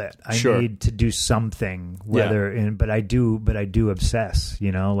outlet. I need to do something. But I do obsess.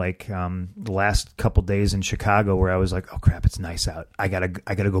 Like the last couple days in Chicago where I was like, oh crap, it's nice out. I gotta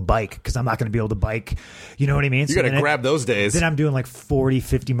go bike because I'm not gonna be able to bike. You know what I mean? You gotta grab those days. Then I'm doing like 40,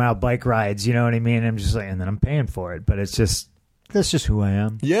 50 mile bike rides. You know what I mean? I'm just like, and then I'm paying for it. But it's just. That's just who I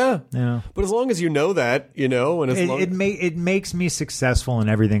am. Yeah. But as long as you know that, and it makes me successful in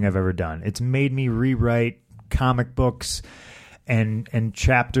everything I've ever done. It's made me rewrite comic books and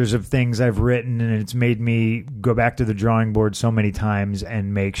chapters of things I've written, and it's made me go back to the drawing board so many times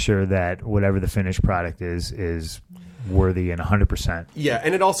and make sure that whatever the finished product is worthy and 100%. Yeah,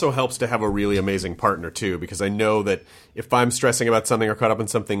 and it also helps to have a really amazing partner too, because I know that if I'm stressing about something or caught up in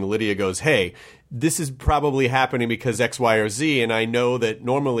something, Lydia goes, hey, this is probably happening because X, Y, or Z, and I know that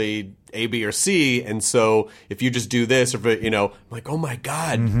normally A, B, or C, and so if you just do this, or I'm like, oh my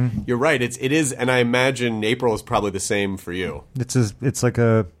God, you're right, it is, and I imagine April is probably the same for you. It's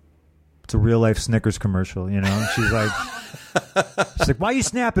a real life Snickers commercial, She's like, why are you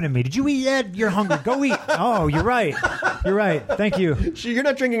snapping at me? Did you eat yet? You're hungry. Go eat. Oh, you're right. Thank you. You're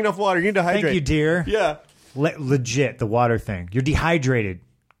not drinking enough water. You need to hydrate. Thank you, dear. Yeah. Legit, the water thing. You're dehydrated.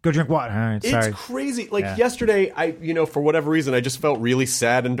 Go drink water. All right, sorry. It's crazy. Yesterday, I for whatever reason, I just felt really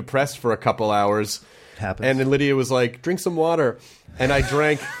sad and depressed for a couple hours. It happens. And then Lydia was like, drink some water. And I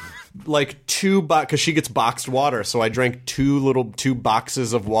drank like because she gets boxed water. So I drank two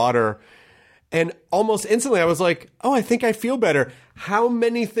boxes of water. And almost instantly I was like, oh, I think I feel better. How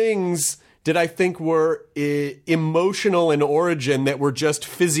many things did I think were emotional in origin that were just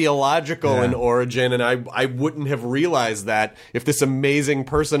physiological in origin? And I wouldn't have realized that if this amazing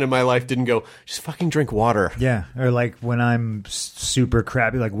person in my life didn't go, just fucking drink water. Yeah. Or like when I'm super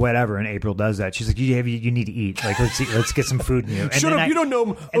crappy, like whatever, and April does that. She's like, you need to eat. Like, let's get some food in you. And shut up, you don't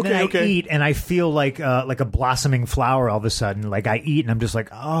know. And then I eat and I feel like a blossoming flower all of a sudden. Like I eat and I'm just like,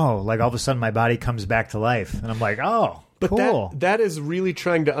 oh, like all of a sudden my body comes back to life. And I'm like, oh. But cool. that is really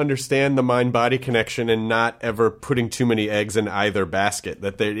trying to understand the mind-body connection and not ever putting too many eggs in either basket.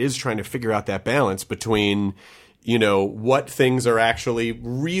 That it is trying to figure out that balance between, what things are actually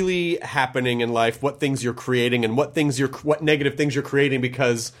really happening in life, what things you're creating, and what negative things you're creating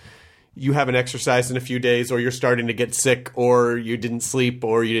because you haven't exercised in a few days, or you're starting to get sick, or you didn't sleep,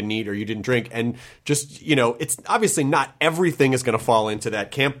 or you didn't eat, or you didn't drink. And just, it's obviously not everything is going to fall into that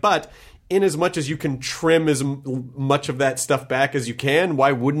camp, but in as much as you can trim as much of that stuff back as you can,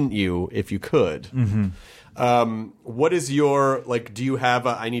 why wouldn't you if you could? Mm-hmm. What is your, do you have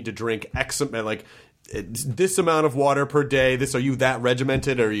I need to drink X, this amount of water per day? Are you that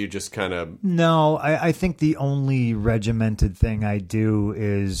regimented, or are you just kind of... No, I think the only regimented thing I do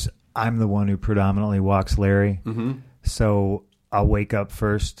is I'm the one who predominantly walks Larry. Mm-hmm. So I'll wake up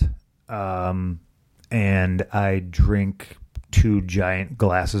first, and I drink 2 giant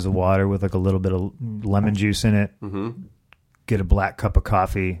glasses of water with like a little bit of lemon juice in it, get a black cup of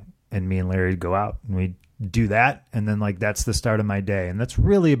coffee, and me and Larry go out and we do that. And then that's the start of my day. And that's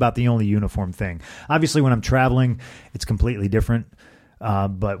really about the only uniform thing. Obviously when I'm traveling, it's completely different.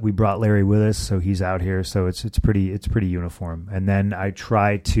 But we brought Larry with us, so he's out here. So it's pretty uniform. And then I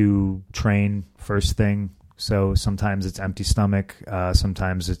try to train first thing. So sometimes it's empty stomach.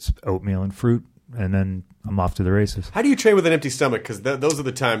 Sometimes it's oatmeal and fruit. And then I'm off to the races. How do you train with an empty stomach? Because those are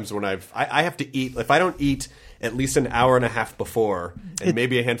the times when I have to eat. If I don't eat at least an hour and a half before, and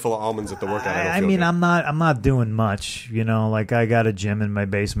maybe a handful of almonds at the workout, I don't feel good. I'm not doing much. I got a gym in my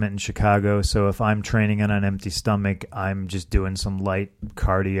basement in Chicago, so if I'm training on an empty stomach, I'm just doing some light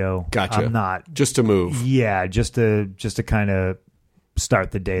cardio. Gotcha. I'm not just to move. Yeah, just to kind of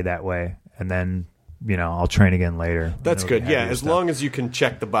start the day that way, and then I'll train again later. That's good. Yeah, as long as you can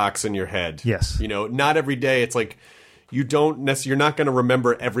check the box in your head. Yes. Not every day. It's like, you're not going to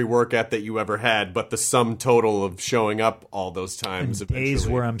remember every workout that you ever had, but the sum total of showing up all those times. And days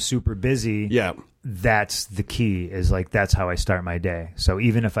where I'm super busy. Yeah. That's the key, is like, that's how I start my day. So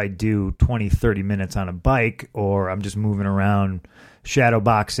even if I do 20, 30 minutes on a bike, or I'm just moving around shadow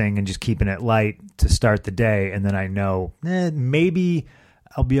boxing and just keeping it light to start the day, and then I know maybe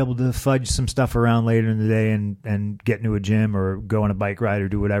I'll be able to fudge some stuff around later in the day and get into a gym or go on a bike ride or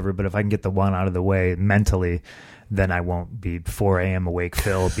do whatever. But if I can get the one out of the way mentally, then I won't be 4 a.m. awake,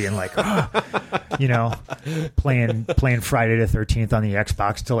 Phil, being like, playing Friday the 13th on the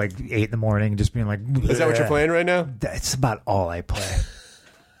Xbox till like 8 in the morning, just being like, is that what you're playing right now? That's about all I play.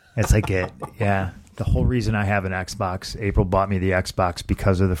 It's like it. Yeah. The whole reason I have an Xbox, April bought me the Xbox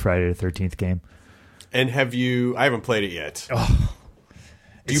because of the Friday the 13th game. And I haven't played it yet. Oh,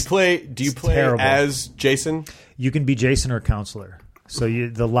 do you play terrible. As Jason? You can be Jason or counselor. So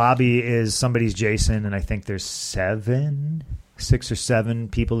the lobby is somebody's Jason, and I think there's 6 or 7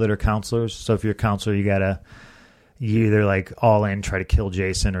 people that are counselors. So if you're a counselor, you either like all in, try to kill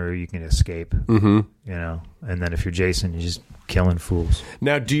Jason, or you can escape. Mm-hmm. And then if you're Jason, you're just killing fools.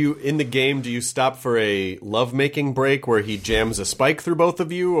 Now, do you stop for a lovemaking break where he jams a spike through both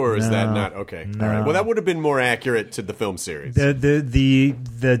of you, or is that not okay? No. All right. Well, that would have been more accurate to the film series.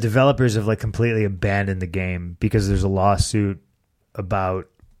 The developers have like completely abandoned the game because there's a lawsuit about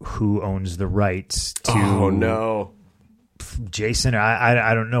who owns the rights to. Oh no. Jason,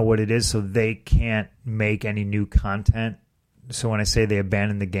 I don't know what it is, so they can't make any new content. So when I say they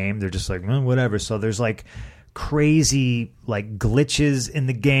abandoned the game, they're just like, whatever. So there's like crazy like glitches in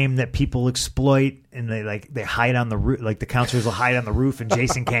the game that people exploit, and they hide on the roof. Like the counselors will hide on the roof, and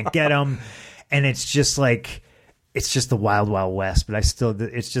Jason can't get them. And it's just the wild, wild west. But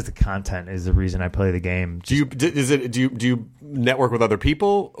it's just the content is the reason I play the game. Do you network with other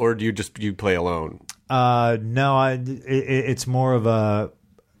people, or do you play alone? No, it's more of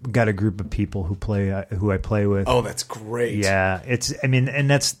got a group of people who I play with. Oh, that's great. Yeah, and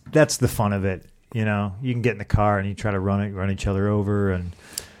that's the fun of it. You can get in the car and you try to run each other over, and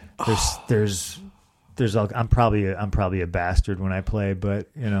there's I'm probably a bastard when I play, but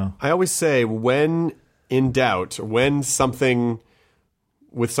I always say, when in doubt, when something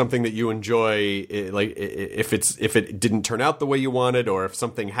that you enjoy, if it didn't turn out the way you wanted, or if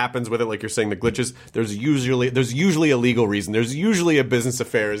something happens with it, like you're saying, the glitches, there's usually a legal reason. There's usually a business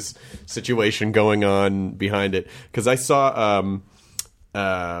affairs situation going on behind it. Because I saw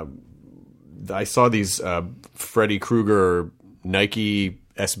these Freddy Krueger Nike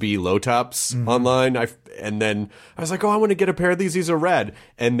SB low tops online, and then I was like, I want to get a pair of these. These are rad,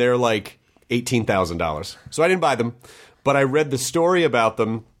 and they're like $18,000. So I didn't buy them. But I read the story about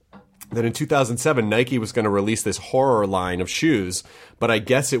them, that in 2007, Nike was going to release this horror line of shoes, but I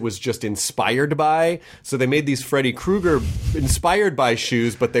guess it was just inspired by. So they made these Freddy Krueger inspired by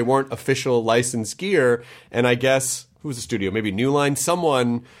shoes, but they weren't official licensed gear. And I guess, who was the studio? Maybe New Line?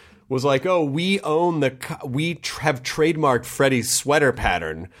 Someone was like, we have trademarked Freddy's sweater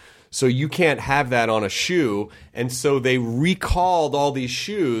pattern, so you can't have that on a shoe. And so they recalled all these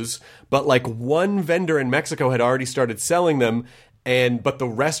shoes, but like one vendor in Mexico had already started selling them, but the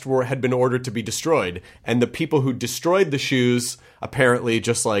rest had been ordered to be destroyed. And the people who destroyed the shoes apparently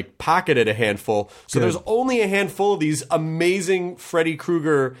just like pocketed a handful. So There's only a handful of these amazing Freddy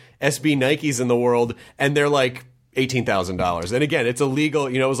Krueger SB Nikes in the world, and they're like $18,000. And again, it's illegal.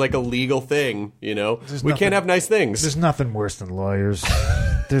 It was like a legal thing. We can't have nice things. There's nothing worse than lawyers.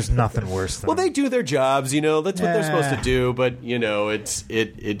 There's nothing worse than. Well, they do their jobs. That's what they're supposed to do. But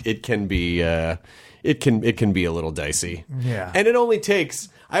it can be it can be a little dicey. Yeah. And it only takes.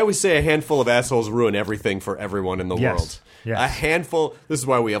 I always say a handful of assholes ruin everything for everyone in the world. Yes. A handful. This is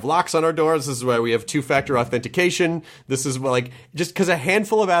why we have locks on our doors. This is why we have 2-factor authentication. This is just because a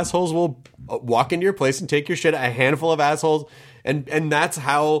handful of assholes will walk into your place and take your shit. A handful of assholes, and that's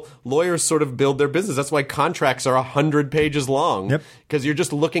how lawyers sort of build their business. That's why contracts are 100 pages long. Yep. Because you're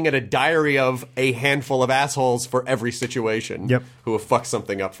just looking at a diary of a handful of assholes for every situation. Yep. Who have fucked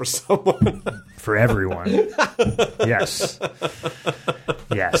something up for someone. For everyone. Yes.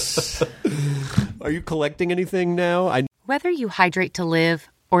 Yes. Are you collecting anything now? Whether you hydrate to live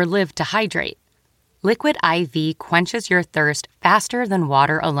or live to hydrate, Liquid IV quenches your thirst faster than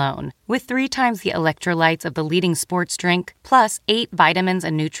water alone. With 3 times the electrolytes of the leading sports drink, plus 8 vitamins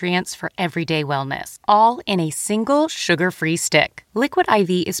and nutrients for everyday wellness, all in a single sugar-free stick. Liquid IV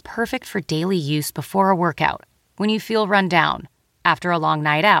is perfect for daily use before a workout, when you feel run down, after a long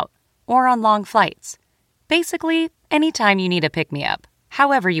night out, or on long flights. Basically, anytime you need a pick-me-up.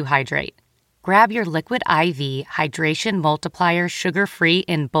 However you hydrate. Grab your Liquid IV Hydration Multiplier sugar-free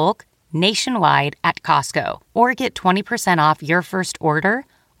in bulk, nationwide at Costco. Or get 20% off your first order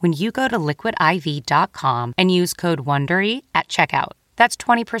when you go to liquidiv.com and use code WONDERY at checkout. That's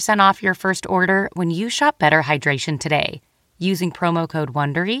 20% off your first order when you shop Better Hydration today, using promo code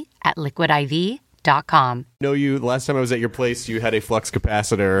WONDERY at liquidiv.com. You last time I was at your place, you had a flux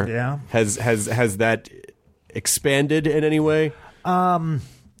capacitor. Yeah. Has that expanded in any way? I'm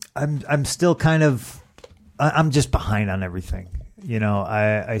still kind of, I'm just behind on everything.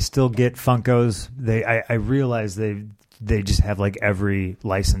 I still get Funkos. I realize they just have like every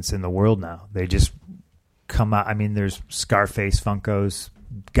license in the world now. They just come out. I mean, there's Scarface Funkos,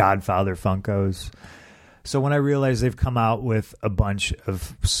 Godfather Funkos. So when I realize they've come out with a bunch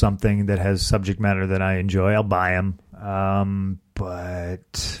of something that has subject matter that I enjoy, I'll buy them.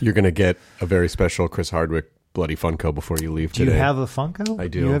 But you're going to get a very special Chris Hardwick Bloody Funko before you leave today. Do you have a Funko? I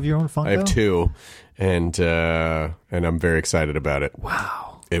do. You have your own Funko? I have two, and I'm very excited about it.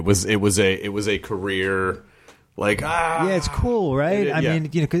 Wow. It was a career. Yeah, it's cool, right? I mean,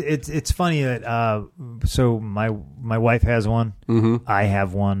 'cause it's funny that so my wife has one, I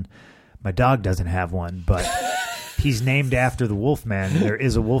have one, my dog doesn't have one, but he's named after the Wolfman. There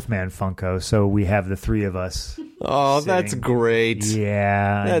is a Wolfman Funko, so we have the three of us. Oh, sitting. that's great!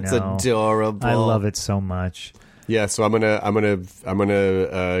 Yeah, that's adorable. I love it so much. Yeah, so I'm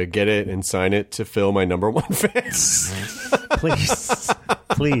gonna get it and sign it to Phil, my number one fan.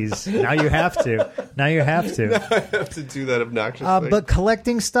 Please. Now you have to. Now I have to do that obnoxious thing. But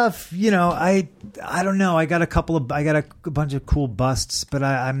collecting stuff, I don't know. I got a bunch of cool busts, but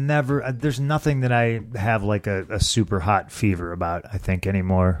I'm never. There's nothing that I have like a super hot fever about. I think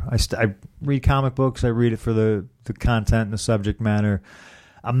anymore. I read comic books. I read it for the content and the subject matter.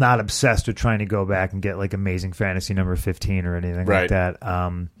 I'm not obsessed with trying to go back and get like Amazing Fantasy number 15 or anything like that.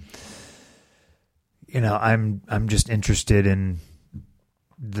 I'm just interested in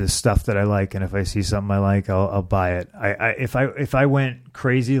the stuff that I like, and if I see something I like, I'll buy it. If I went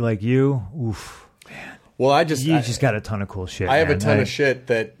crazy like you, oof, man. Well, you just got a ton of cool shit. I have a ton of shit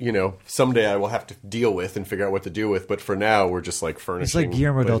that someday I will have to deal with and figure out what to do with. But for now, we're just like furnishing. It's like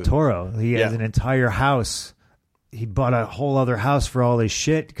Guillermo del Toro. He has an entire house. He bought a whole other house for all his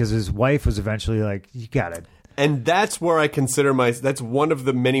shit because his wife was eventually like, "You got it." And that's where I consider that's one of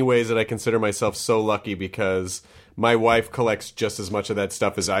the many ways that I consider myself so lucky, because my wife collects just as much of that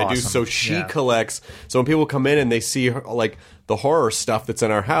stuff as I do. So she collects. So when people come in and they see her, like the horror stuff that's in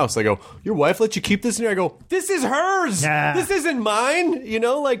our house, they go, "Your wife let you keep this in here?" I go, "This is hers. This isn't mine."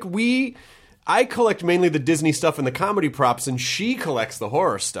 I collect mainly the Disney stuff and the comedy props, and she collects the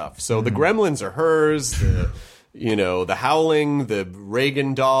horror stuff. So the Gremlins are hers. The Howling, the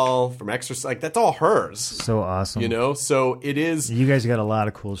Reagan doll from Exorcist, that's all hers. So awesome. So it is. You guys got a lot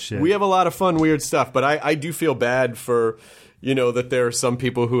of cool shit. We have a lot of fun, weird stuff, but I do feel bad for, that there are some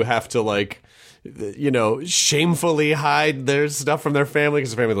people who have to shamefully hide their stuff from their family,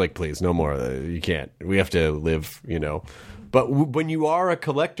 because the family's like, please, no more. You can't. We have to live, But when you are a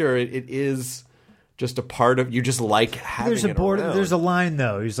collector, it is just a part of you. Just like having there's a border. Around. There's a line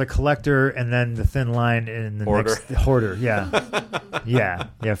though. He's a collector, and then the thin line in the hoarder. Next hoarder. Yeah,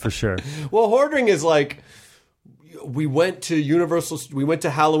 yeah, for sure. Well, hoarding is like we went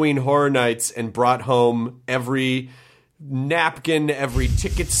to Halloween Horror Nights and brought home every napkin, every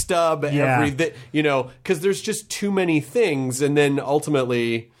ticket stub, because there's just too many things, and then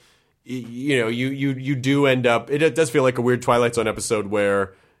ultimately, you do end up. It does feel like a weird Twilight Zone episode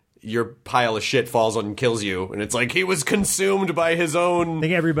where your pile of shit falls on and kills you, and it's like he was consumed by his own. I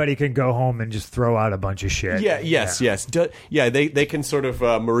think everybody can go home and just throw out a bunch of shit. Yes. They can sort of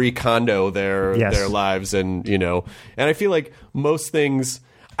Marie Kondo their lives, and and I feel like most things.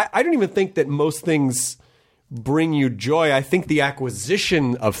 I don't even think that most things bring you joy. I think the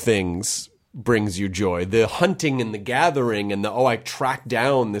acquisition of things brings you joy. The hunting and the gathering and I tracked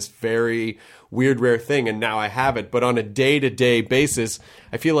down this very weird, rare thing, and now I have it. But on a day-to-day basis,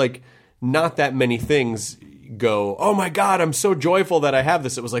 I feel like not that many things go, oh my God, I'm so joyful that I have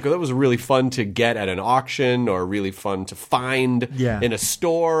this. It was like, that was really fun to get at an auction, or really fun to find in a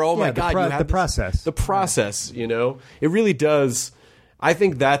store. Oh my God, you have the process. The process, it really does. I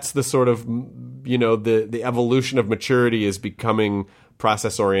think that's the sort of, the evolution of maturity is becoming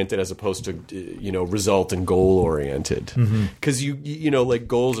process-oriented as opposed to, result and goal-oriented. Because,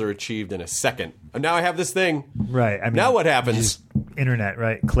 goals are achieved in a second. And now I have this thing. Right. I mean, now what happens? Internet,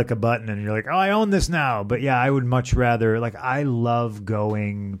 right? Click a button and you're like, oh, I own this now. But yeah, I would much rather, I love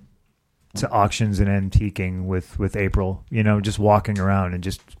going to auctions and antiquing with April, just walking around and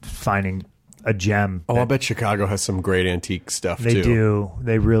just finding a gem. Oh, I bet Chicago has some great antique stuff They too. do.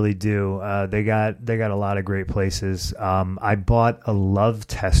 They really do. They got a lot of great places. I bought a love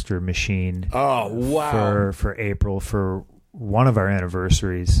tester machine. Oh, wow. For April for one of our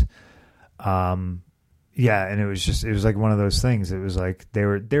anniversaries. Yeah, and it was like one of those things. It was like they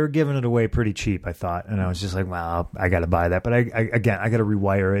were giving it away pretty cheap, I thought, and I was just like, "Wow, I got to buy that." But I got to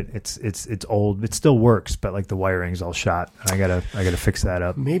rewire it. It's old. It still works, but like the wiring's all shot. I got to fix that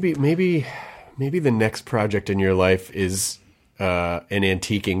up. Maybe the next project in your life is an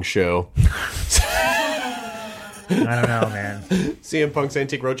antiquing show. I don't know, man. CM Punk's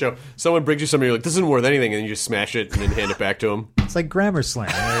Antique Roadshow. Someone brings you something, you're like, this isn't worth anything, and you just smash it and then hand it back to them. It's like Grammar Slam.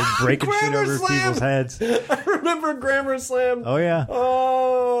 They're breaking shit over people's heads. I remember Grammar Slam. Oh, yeah.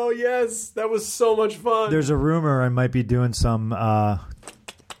 Oh, yes. That was so much fun. There's a rumor I might be doing some, I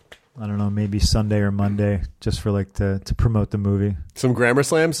don't know, maybe Sunday or Monday, just for like to promote the movie. Some Grammar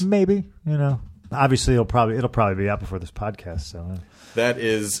Slams? Maybe, Obviously, it'll probably be out before this podcast, so... That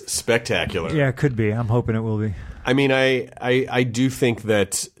is spectacular. Yeah, it could be. I'm hoping it will be. I mean, I do think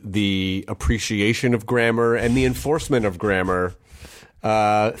that the appreciation of grammar and the enforcement of grammar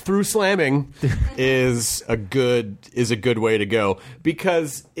through slamming is a good way to go,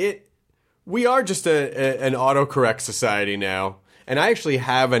 because we are just an autocorrect society now, and I actually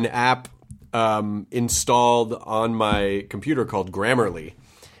have an app installed on my computer called Grammarly.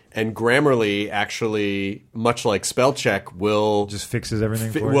 And Grammarly actually, much like spell check, will just fixes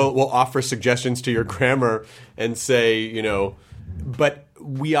everything for you. Will offer suggestions to your grammar and say, but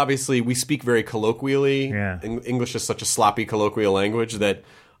we speak very colloquially. Yeah. English is such a sloppy colloquial language that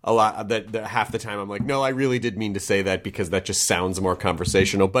that half the time I'm like, no, I really did mean to say that because that just sounds more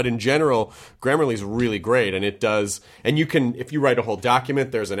conversational. But in general, Grammarly is really great, and it does. And you can, if you write a whole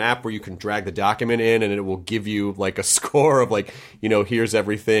document, there's an app where you can drag the document in, and it will give you like a score of like, here's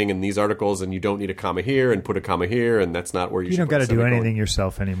everything and these articles, and you don't need a comma here and put a comma here, and that's not where you. You don't got to do anything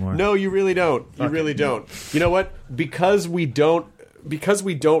yourself anymore. No, you really don't. You really don't. You know what? Because we don't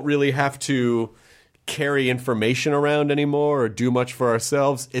really have to carry information around anymore or do much for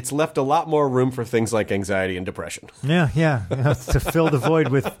ourselves, it's left a lot more room for things like anxiety and depression. Yeah. To fill the void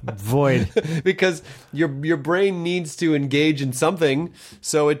with void. Because your brain needs to engage in something,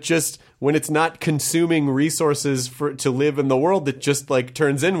 so it just, when it's not consuming resources to live in the world, it just like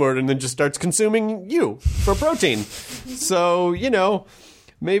turns inward and then just starts consuming you for protein. So,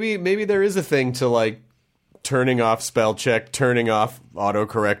 maybe there is a thing to like turning off spell check, turning off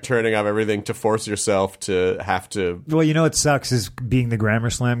autocorrect, turning off everything to force yourself to have to... Well, what sucks is being the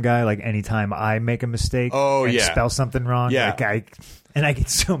Grammar Slam guy. Like, anytime I make a mistake and spell something wrong, I get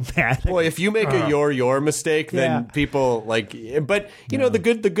so mad. Well, if you make a your mistake, then people like... But, the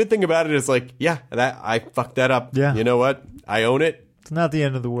good thing about it is like, that I fucked that up. Yeah. You know what? I own it. It's not the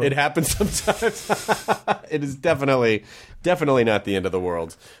end of the world. It happens sometimes. It is definitely not the end of the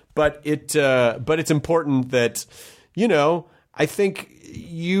world. But it's important that, I think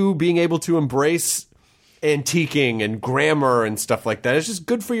you being able to embrace antiquing and grammar and stuff like that is just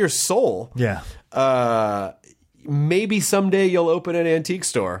good for your soul. Yeah. Maybe someday you'll open an antique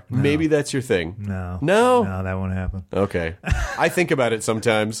store. No. Maybe that's your thing. No, that won't happen. Okay. I think about it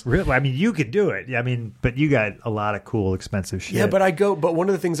sometimes. Really? I mean, you could do it. I mean, but you got a lot of cool, expensive shit. Yeah, but one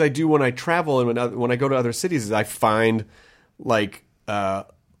of the things I do when I travel and when I go to other cities is I find like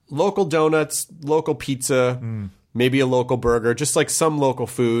local donuts, local pizza, maybe a local burger, just like some local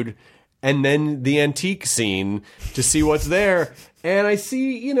food, and then the antique scene to see what's there. And I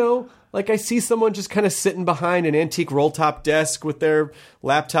see, I see someone just kind of sitting behind an antique roll-top desk with their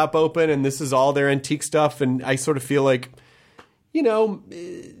laptop open, and this is all their antique stuff, and I sort of feel like,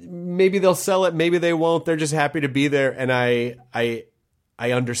 maybe they'll sell it, maybe they won't. They're just happy to be there, and I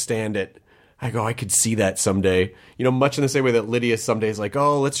understand it. I go, I could see that someday. Much in the same way that Lydia someday is like,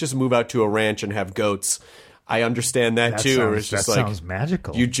 oh, let's just move out to a ranch and have goats. I understand that too. That sounds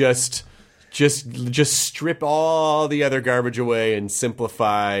magical. You just strip all the other garbage away and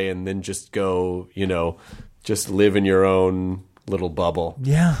simplify, and then just go, just live in your own little bubble.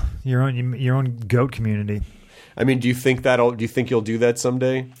 Yeah, your own goat community. I mean, do you think you'll do that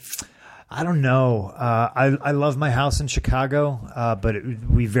someday? I don't know. I love my house in Chicago, but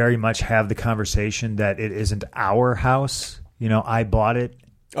we very much have the conversation that it isn't our house. I bought it.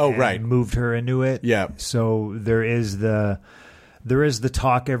 Oh, right. Moved her into it. Yeah. So there is the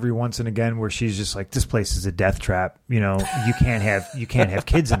talk every once and again where she's just like, this place is a death trap. You can't have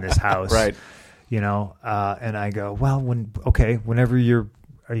kids in this house. Right. And I go, well, whenever you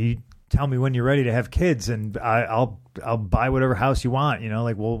tell me when you're ready to have kids, and I'll buy whatever house you want.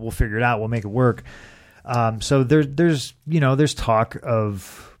 We'll figure it out. We'll make it work. So there's talk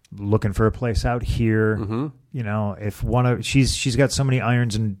of looking for a place out here. You know, if she's got so many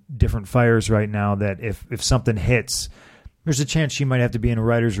irons in different fires right now that if something hits, there's a chance she might have to be in a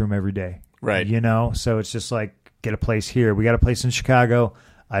writer's room every day. Right. You know, so it's just like, get a place here. We got a place in Chicago.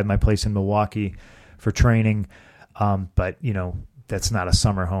 I have my place in Milwaukee for training. But, you know, that's not a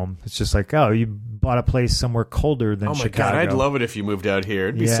summer home. It's just like, oh, you bought a place somewhere colder than Chicago. God, I'd love it if you moved out here.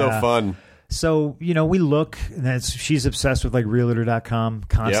 It'd be so fun. So, you know, we look, and she's obsessed with like realtor.com,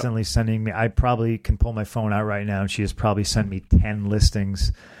 constantly sending me. I probably can pull my phone out right now, and she has probably sent me 10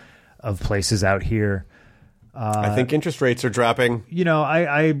 listings of places out here. I think interest rates are dropping. You know,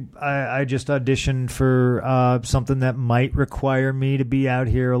 I just auditioned for something that might require me to be out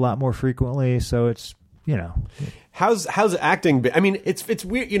here a lot more frequently. So it's, you know, how's acting been? I mean, it's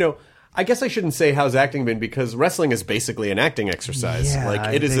weird. You know, I guess I shouldn't say how's acting been, because wrestling is basically an acting exercise. Yeah,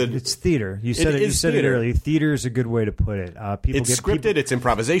 like it's theater. You said it earlier. Theater is a good way to put it. It's scripted. It's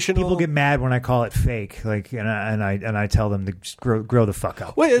improvisational. People get mad when I call it fake. Like, and I tell them to just grow the fuck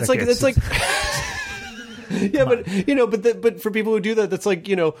up. Wait, it's like. Yeah, but you know, but for people who do that, that's like,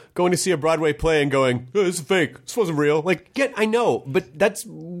 you know, going to see a Broadway play and going, oh, this is fake. This wasn't real. Like, I know, but that's,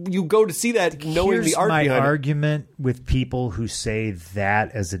 you go to see that knowing the art behind it. Here's my argument with people who say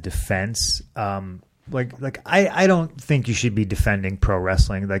that as a defense. Like I don't think you should be defending pro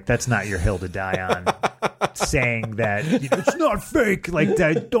wrestling. Like, that's not your hill to die on. Saying that, you know, it's not fake. Like,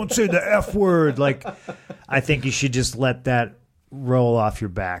 don't say the F word. Like, I think you should just let that roll off your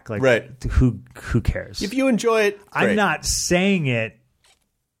back. Like, right. Who cares? If you enjoy it, great. I'm not saying it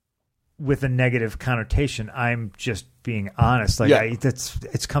with a negative connotation. I'm just being honest. Like,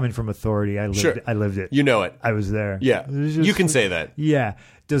 it's coming from authority. I lived it. You know it. I was there. Yeah. You can say that. Yeah.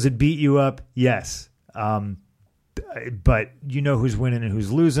 Does it beat you up? Yes. But you know who's winning and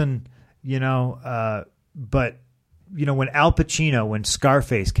who's losing, you know, but you know, when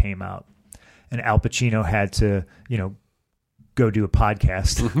Scarface came out and Al Pacino had to, you know, go do a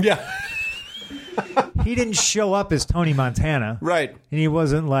podcast. Yeah. He didn't show up as Tony Montana. Right. And he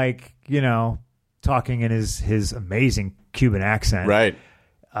wasn't like, you know, talking in his amazing Cuban accent. Right.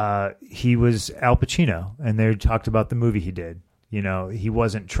 He was Al Pacino, and they talked about the movie he did. You know, he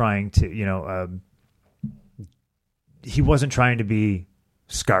wasn't trying to, you know, he wasn't trying to be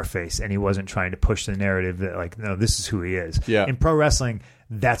Scarface, and he wasn't trying to push the narrative that, like, no, this is who he is. Yeah. In pro wrestling,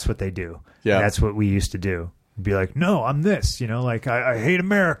 that's what they do. Yeah. That's what we used to do. Be like, no, I'm this, you know, like, I hate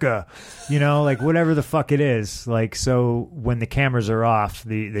America, you know, like, whatever the fuck it is. Like, so when the cameras are off,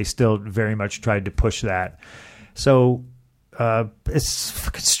 they still very much tried to push that. So it's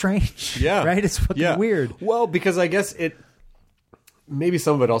fucking strange. Yeah. Right? It's fucking weird. Well, because I guess maybe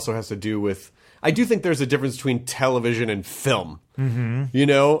some of it also has to do with, I do think there's a difference between television and film, you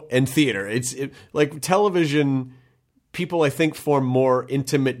know, and theater. Like television, people, I think, form more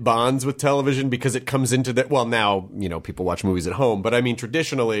intimate bonds with television because it comes into that. Well, now, you know, people watch movies at home, but I mean,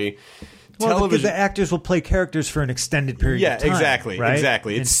 traditionally, television. Because the actors will play characters for an extended period of time. Yeah, exactly. Right?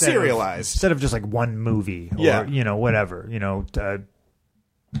 Exactly. It's serialized. Instead of just like one movie or, you know, whatever. You know,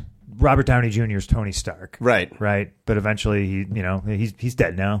 Robert Downey Jr. is Tony Stark. Right. Right. But eventually, he's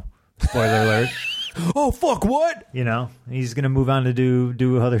dead now. Spoiler alert. Oh, fuck, what? You know, he's going to move on to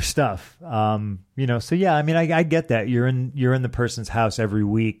do other stuff. You know, so yeah, I mean, I get that. You're in the person's house every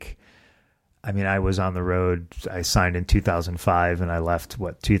week. I mean, I was on the road. I signed in 2005 and I left,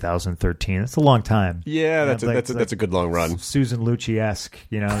 2013. That's a long time. Yeah, that's a good long run. Susan Lucci-esque,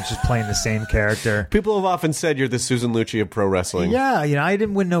 you know, just playing the same character. People have often said you're the Susan Lucci of pro wrestling. Yeah, you know, I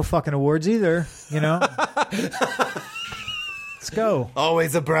didn't win no fucking awards either, you know. Let's go.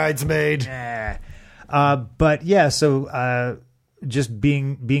 Always a bridesmaid. Yeah. But yeah, so just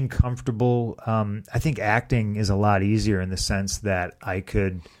being comfortable. I think acting is a lot easier in the sense that I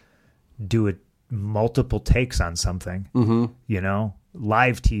could do it multiple takes on something. Mm-hmm. You know,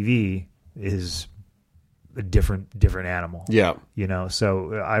 live TV is a different animal. Yeah. You know,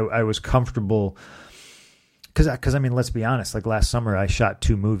 so I was comfortable because I mean, let's be honest. Like last summer, I shot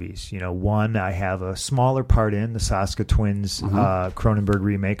 2 movies. You know, one I have a smaller part in the Saska Twins Cronenberg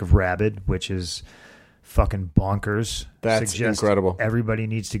remake of Rabid, which is fucking bonkers. That's incredible. Everybody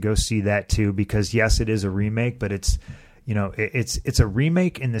needs to go see that too, because yes, it is a remake, but it's, you know, it's a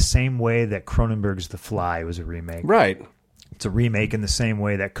remake in the same way that Cronenberg's The Fly was a remake. Right. It's a remake in the same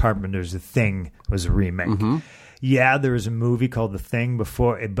way that Carpenter's The Thing was a remake. Mm-hmm. Yeah, there was a movie called The Thing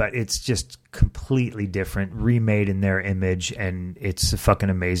before, but it's just completely different, remade in their image, and it's a fucking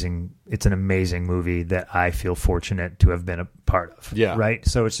amazing. It's an amazing movie that I feel fortunate to have been a part of. Yeah. Right?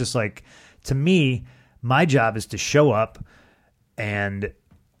 So it's just like, to me, my job is to show up, and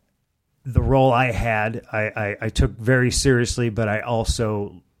the role I had, I took very seriously, but I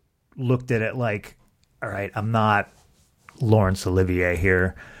also looked at it like, all right, I'm not Laurence Olivier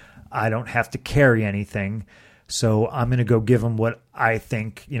here. I don't have to carry anything. So I'm going to go give them what I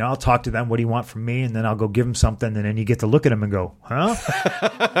think, I'll talk to them. What do you want from me? And then I'll go give them something. And then you get to look at them and go, huh?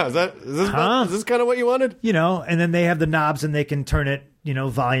 Is this kind of what you wanted? And then they have the knobs and they can turn it,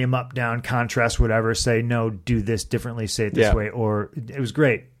 volume up, down, contrast, whatever, say, no, do this differently, say it this way. Or it was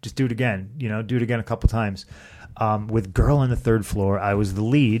great. Just do it again, do it again a couple times. With Girl on the Third Floor, I was the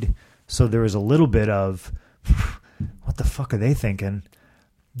lead. So there was a little bit of, what the fuck are they thinking?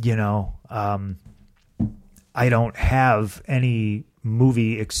 I don't have any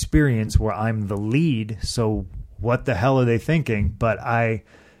movie experience where I'm the lead, so what the hell are they thinking? But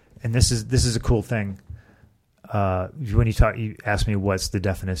and this is a cool thing. When you asked me what's the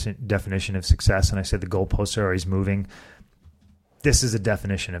definition of success, and I said the goalposts are always moving. This is a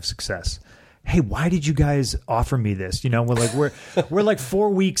definition of success. Hey, why did you guys offer me this? We're like 4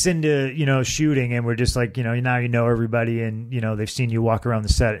 weeks into, shooting, and we're just like, now everybody, and, they've seen you walk around the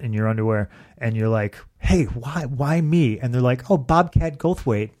set in your underwear, and you're like, hey, why me? And they're like, oh, Bobcat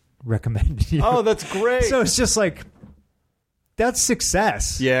Goldthwait recommended you. Oh, that's great. So it's just like, that's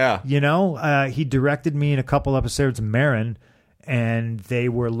success. Yeah. He directed me in a couple episodes of Marin, and they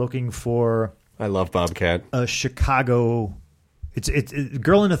were looking for... I love Bobcat. A Chicago... It's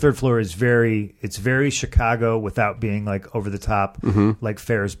Girl on the Third Floor is very Chicago without being like over the top, like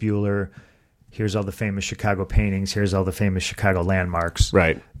Ferris Bueller. Here's all the famous Chicago paintings. Here's all the famous Chicago landmarks.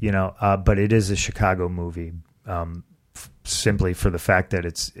 Right. But it is a Chicago movie, simply for the fact that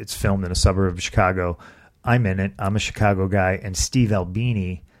it's filmed in a suburb of Chicago. I'm in it. I'm a Chicago guy, and Steve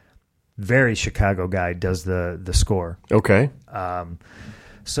Albini, very Chicago guy, does the score. Okay.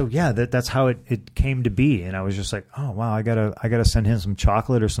 So yeah, that's how it came to be, and I was just like, oh wow, I gotta send him some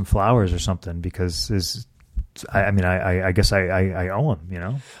chocolate or some flowers or something, because I guess I owe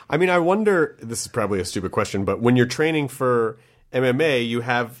him, I mean, I wonder. This is probably a stupid question, but when you're training for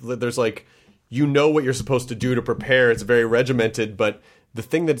MMA, there's like, what you're supposed to do to prepare. It's very regimented, but the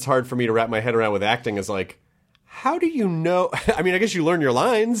thing that's hard for me to wrap my head around with acting is like, how do you know? I mean, I guess you learn your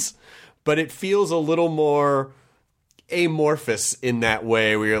lines, but it feels a little more amorphous in that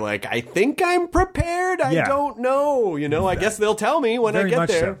way, where you're like, I think I'm prepared. I don't know. I guess they'll tell me when I get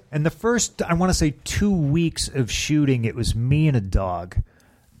there. So. And the first, I want to say 2 weeks of shooting, it was me and a dog.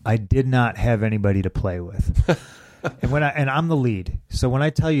 I did not have anybody to play with. and I'm the lead. So when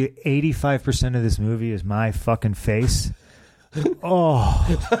I tell you 85% of this movie is my fucking face,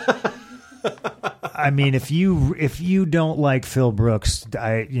 oh. I mean, if you don't like Phil Brooks,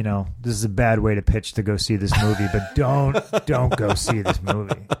 this is a bad way to pitch to go see this movie, but don't go see this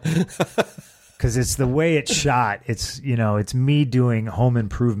movie, because it's the way it's shot. It's it's me doing home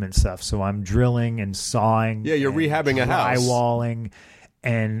improvement stuff, so I'm drilling and sawing. Yeah, you're rehabbing a house, drywalling,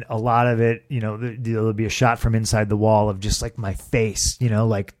 and a lot of it, there'll be a shot from inside the wall of just like my face,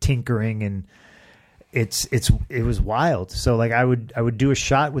 like tinkering and. It was wild. So like I would do a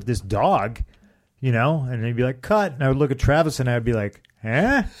shot with this dog, and they'd be like, cut. And I would look at Travis and I would be like,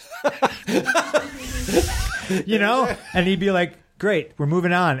 eh? And he'd be like, great, we're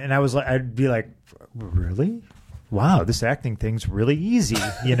moving on. And I'd be like, really? Wow, this acting thing's really easy,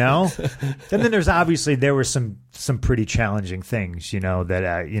 And then there were some pretty challenging things,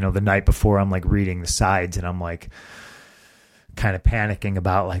 that, the night before I'm like reading the sides and I'm like, kind of panicking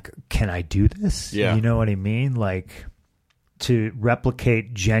about like, can I do this? Yeah. You know what I mean? Like to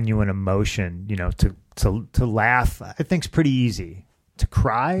replicate genuine emotion, to laugh, I think is pretty easy. To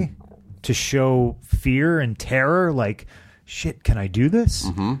cry, to show fear and terror, like, shit, can I do this?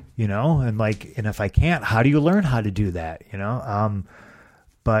 Mm-hmm. And if I can't, how do you learn how to do that?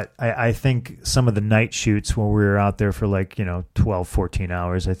 But I think some of the night shoots when we were out there for 12, 14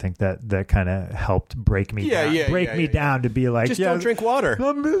 hours, I think that kind of helped break me down. Break me down to be like, just don't drink water.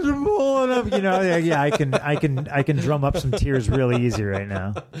 I'm miserable. And I can drum up some tears really easy right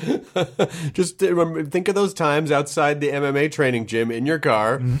now. Just think of those times outside the MMA training gym in your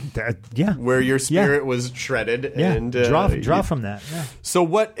car. Where your spirit was shredded. Yeah. And draw from that. Yeah. So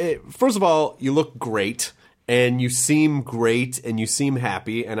first of all, you look great. And you seem great, and you seem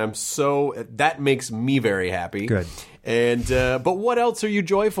happy, and that makes me very happy. Good. And but what else are you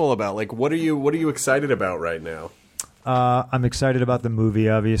joyful about? Like, what are you excited about right now? I'm excited about the movie,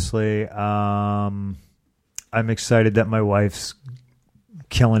 obviously. I'm excited that my wife's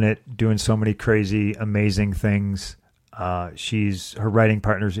killing it, doing so many crazy, amazing things. Her writing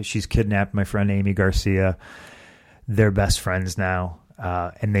partners. She's kidnapped my friend Amy Garcia. They're best friends now.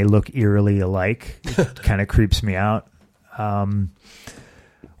 And they look eerily alike. It kind of creeps me out.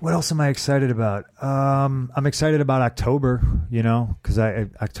 What else am I excited about? I'm excited about October, because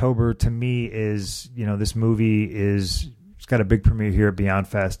October to me is, this movie it's got a big premiere here at Beyond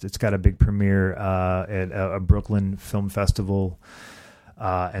Fest. It's got a big premiere at a Brooklyn Film Festival,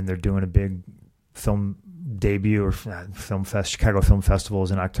 and they're doing a big film debut or film fest. Chicago Film Festival is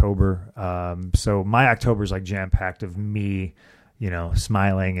in October. So my October is like jam packed of me,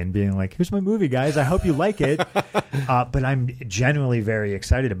 smiling and being like, here's my movie, guys. I hope you like it. But I'm genuinely very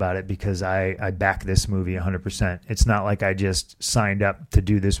excited about it because I back this movie 100%. It's not like I just signed up to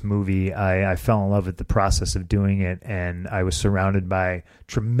do this movie. I fell in love with the process of doing it, and I was surrounded by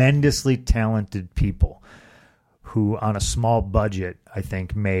tremendously talented people who, on a small budget, I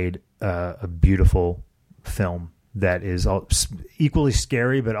think made a beautiful film that is equally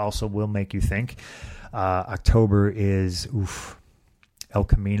scary, but also will make you think. October is El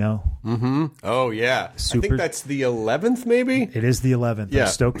Camino. Mm-hmm. Oh, yeah. I think that's the 11th, maybe? It is the 11th. Yeah. I'm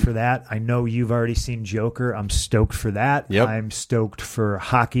stoked for that. I know you've already seen Joker. I'm stoked for that. Yep. I'm stoked for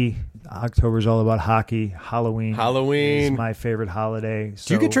hockey. October's all about hockey. Halloween is my favorite holiday. So,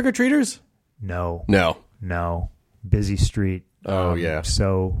 do you get trick-or-treaters? No. Busy street. Oh, yeah.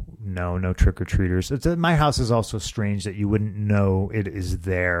 So, no trick-or-treaters. My house is also strange that you wouldn't know it is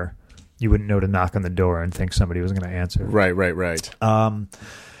there. You wouldn't know to knock on the door and think somebody was going to answer. Right.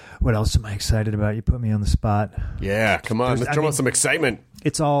 What else am I excited about? You put me on the spot. Yeah, come on. Let's throw out some excitement.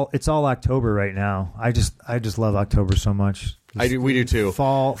 It's all October right now. I just love October so much. We do too.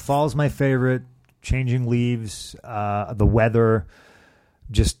 Fall's my favorite. Changing leaves, the weather.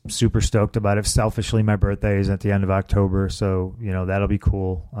 Just super stoked about it. Selfishly, my birthday is at the end of October, so that'll be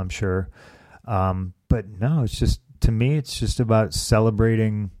cool, I'm sure. But no, it's just, to me, it's just about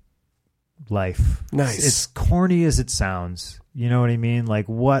celebrating life. Nice. It's corny as it sounds. You know what I mean? Like,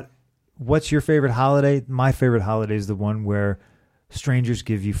 what's your favorite holiday? My favorite holiday is the one where strangers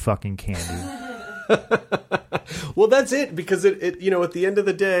give you fucking candy. Well, that's it, because it at the end of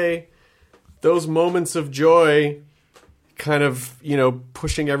the day, those moments of joy kind of,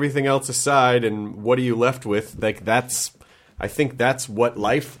 pushing everything else aside, and what are you left with? Like, I think that's what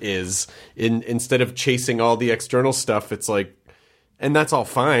life is. Instead of chasing all the external stuff, it's like, and that's all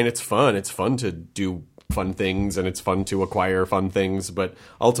fine. It's fun. It's fun to do fun things, and it's fun to acquire fun things. But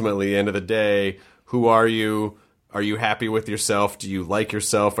ultimately, at the end of the day, who are you? Are you happy with yourself? Do you like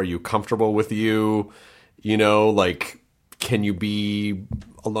yourself? Are you comfortable with you? Can you be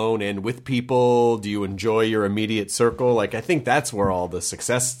alone and with people? Do you enjoy your immediate circle? Like, I think that's where all the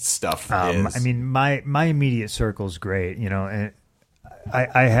success stuff is. I mean, my immediate circle is great, and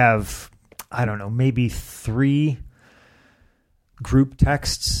I have, I don't know, maybe 3 group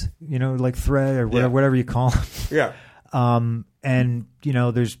texts, like thread or whatever you call them. Yeah. And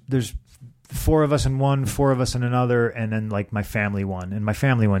there's 4 of us in one, 4 of us in another, and then like my family one. And my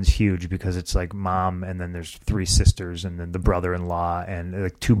family one's huge because it's like mom, and then there's 3 sisters, and then the brother-in-law, and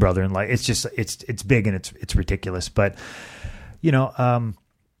like 2 brother-in-law. It's just it's big, and it's ridiculous. But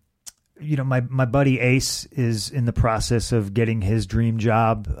my buddy Ace is in the process of getting his dream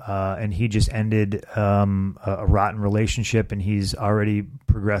job, and he just ended a rotten relationship, and he's already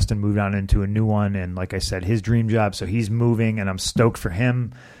progressed and moved on into a new one. And like I said, his dream job, so he's moving, and I'm stoked for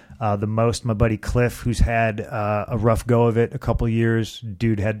him. The most, my buddy Cliff, who's had a rough go of it a couple years.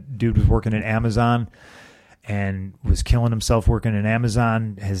 Dude was working at Amazon and was killing himself working at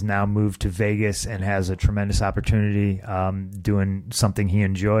Amazon, has now moved to Vegas and has a tremendous opportunity doing something he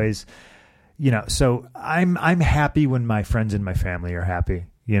enjoys. So I'm happy when my friends and my family are happy,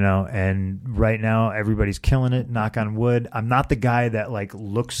 and right now everybody's killing it, knock on wood. I'm not the guy that like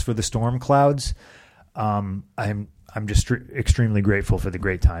looks for the storm clouds. I'm just extremely grateful for the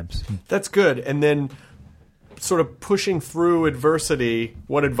great times. That's good. And then sort of pushing through adversity,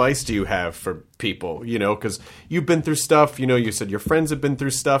 what advice do you have for people? Because you've been through stuff, you said your friends have been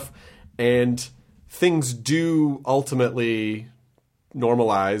through stuff, and things do ultimately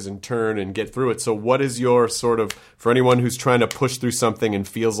normalize and turn and get through it. So what is your sort of, for anyone who's trying to push through something and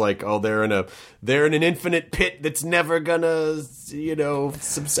feels like, oh, they're in an infinite pit that's never gonna,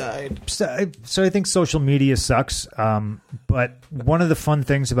 subside. So I think social media sucks. But one of the fun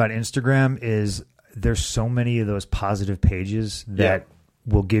things about Instagram is there's so many of those positive pages that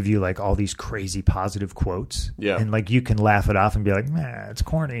will give you like all these crazy positive quotes. Yeah. And like you can laugh it off and be like, nah, it's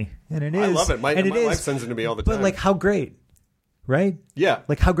corny. And it is. I love it. My wife sends it to me all the time. But like, how great. Right? Yeah.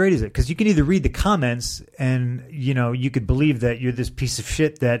 Like, how great is it? Because you can either read the comments and, you could believe that you're this piece of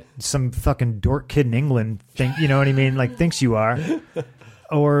shit that some fucking dork kid in England thinks you are.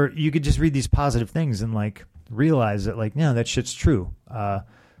 Or you could just read these positive things and, like, realize that, like, no, that shit's true.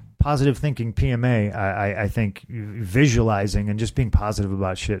 positive thinking, PMA, I think visualizing and just being positive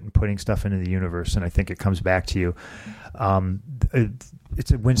about shit and putting stuff into the universe, and I think it comes back to you.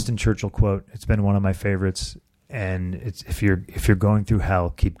 It's a Winston Churchill quote. It's been one of my favorites, and it's if you're going through hell,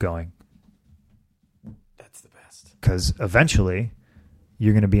 keep going. That's the best. Because eventually,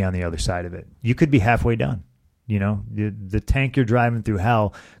 you're going to be on the other side of it. You could be halfway done. You know, the tank you're driving through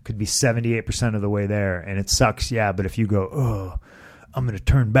hell could be 78% of the way there, and it sucks, yeah. But if you go, oh, I'm going to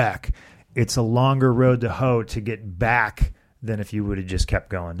turn back, it's a longer road to hoe to get back than if you would have just kept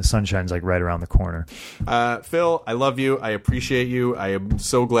going. The sunshine's like right around the corner. Phil, I love you. I appreciate you. I am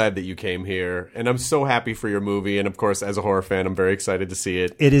so glad that you came here, and I'm so happy for your movie. And of course, as a horror fan, I'm very excited to see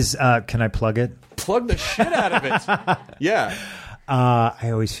it. It is. Can I plug it? Plug the shit out of it. Yeah.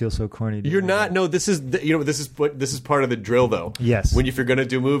 I always feel so corny. You're not. No, this is this is part of the drill, though. Yes. If you're gonna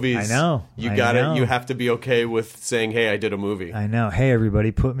do movies, I know. You have to be okay with saying, "Hey, I did a movie." I know. Hey,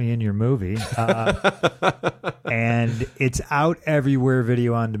 everybody, put me in your movie. And it's out everywhere,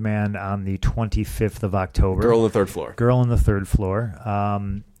 video on demand, on the 25th of October. Girl on the Third Floor. Girl on the Third Floor.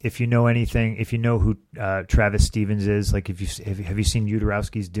 If you know anything, if you know who Travis Stevens is, like have you seen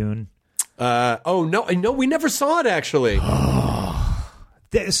Jodorowsky's Dune? Oh no, we never saw it actually.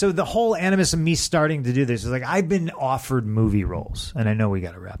 So the whole animus of me starting to do this is like I've been offered movie roles, and I know we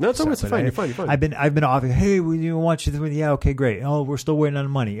got to wrap. No, it's fine. You're fine. I've been offered. Hey, you want you? Yeah, okay, great. Oh, we're still waiting on the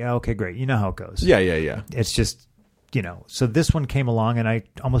money. Yeah, okay, great. You know how it goes. Yeah. It's just So this one came along, and I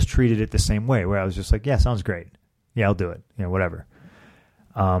almost treated it the same way, where I was just like, yeah, sounds great. Yeah, I'll do it. Whatever.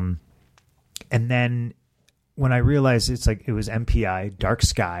 And then when I realized it was MPI, Dark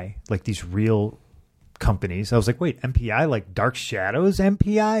Sky, like these real companies, I was like, wait, MPI, like Dark Shadows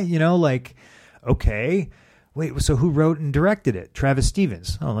MPI? Okay. Wait, so who wrote and directed it? Travis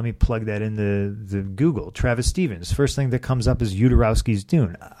Stevens. Oh, let me plug that into the Google. Travis Stevens. First thing that comes up is Jodorowsky's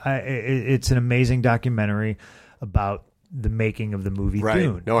Dune. It's an amazing documentary about the making of the movie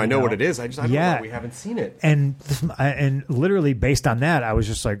Dune. No, I know what it is. I don't know. We haven't seen it. And literally based on that, I was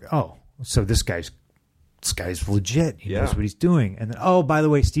just like, oh, so this guy's legit. He knows what he's doing. And then, oh, by the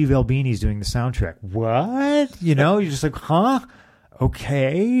way, Steve Albini's doing the soundtrack. What? You're just like, huh?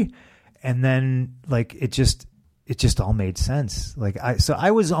 Okay. And then it just all made sense. I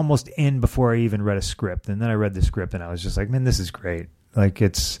was almost in before I even read a script. And then I read the script and I was just like, man, this is great.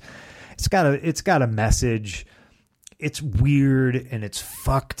 It's got a message. It's weird and it's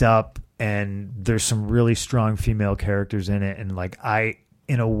fucked up. And there's some really strong female characters in it. And I,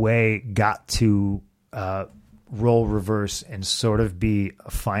 in a way, got to role reverse and sort of be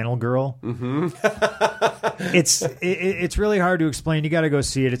a final girl. Mm-hmm. It's really hard to explain. You got to go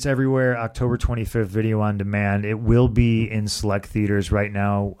see it. It's everywhere. October 25th, video on demand. It will be in select theaters right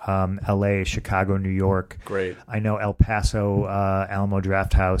now. LA, Chicago, New York. Great. I know El Paso, Alamo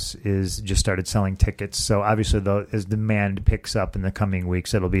Drafthouse is just started selling tickets. So obviously, as demand picks up in the coming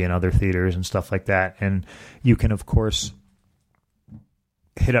weeks, it'll be in other theaters and stuff like that. And you can, of course,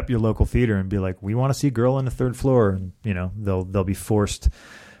 hit up your local theater and be like, we want to see Girl on the Third Floor. And, they'll be forced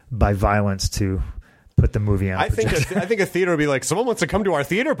by violence to put the movie on. I think a theater would be like, someone wants to come to our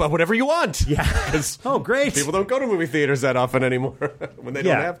theater, but whatever you want. Yeah. Oh, great. People don't go to movie theaters that often anymore when they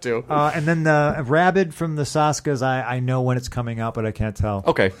don't have to. And then the Rabid from the Saskas, I know when it's coming out, but I can't tell.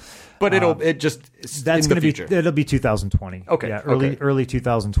 Okay. But it'll be 2020. Okay. Yeah. Early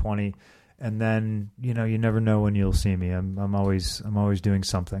 2020. And then, you never know when you'll see me. I'm always doing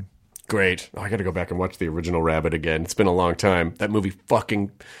something. Great. Oh, I got to go back and watch the original Rabid again. It's been a long time. That movie fucking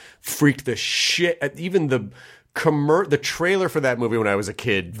freaked the shit. Even the trailer for that movie when I was a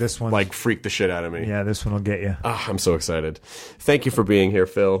kid, this one freaked the shit out of me. Yeah, this one will get you. Oh, I'm so excited. Thank you for being here,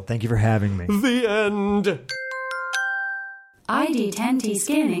 Phil. Thank you for having me. The end. ID10T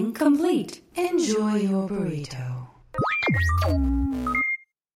scanning complete. Enjoy your burrito.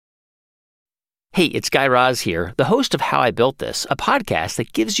 Hey, it's Guy Raz here, the host of How I Built This, a podcast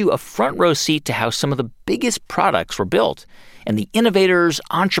that gives you a front row seat to how some of the biggest products were built and the innovators,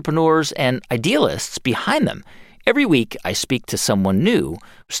 entrepreneurs, and idealists behind them. Every week, I speak to someone new.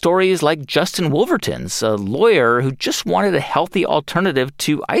 Stories like Justin Wolverton's, a lawyer who just wanted a healthy alternative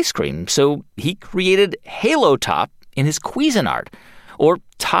to ice cream, so he created Halo Top in his Cuisinart. Or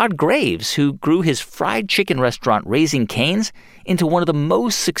Todd Graves, who grew his fried chicken restaurant Raising Cane's into one of the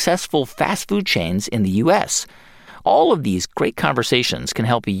most successful fast food chains in the U.S. All of these great conversations can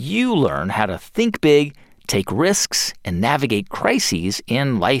help you learn how to think big, take risks, and navigate crises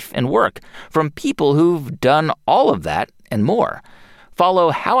in life and work from people who've done all of that and more.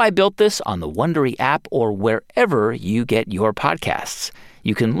 Follow How I Built This on the Wondery app or wherever you get your podcasts.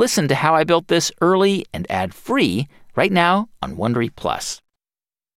 You can listen to How I Built This early and ad-free right now on Wondery Plus.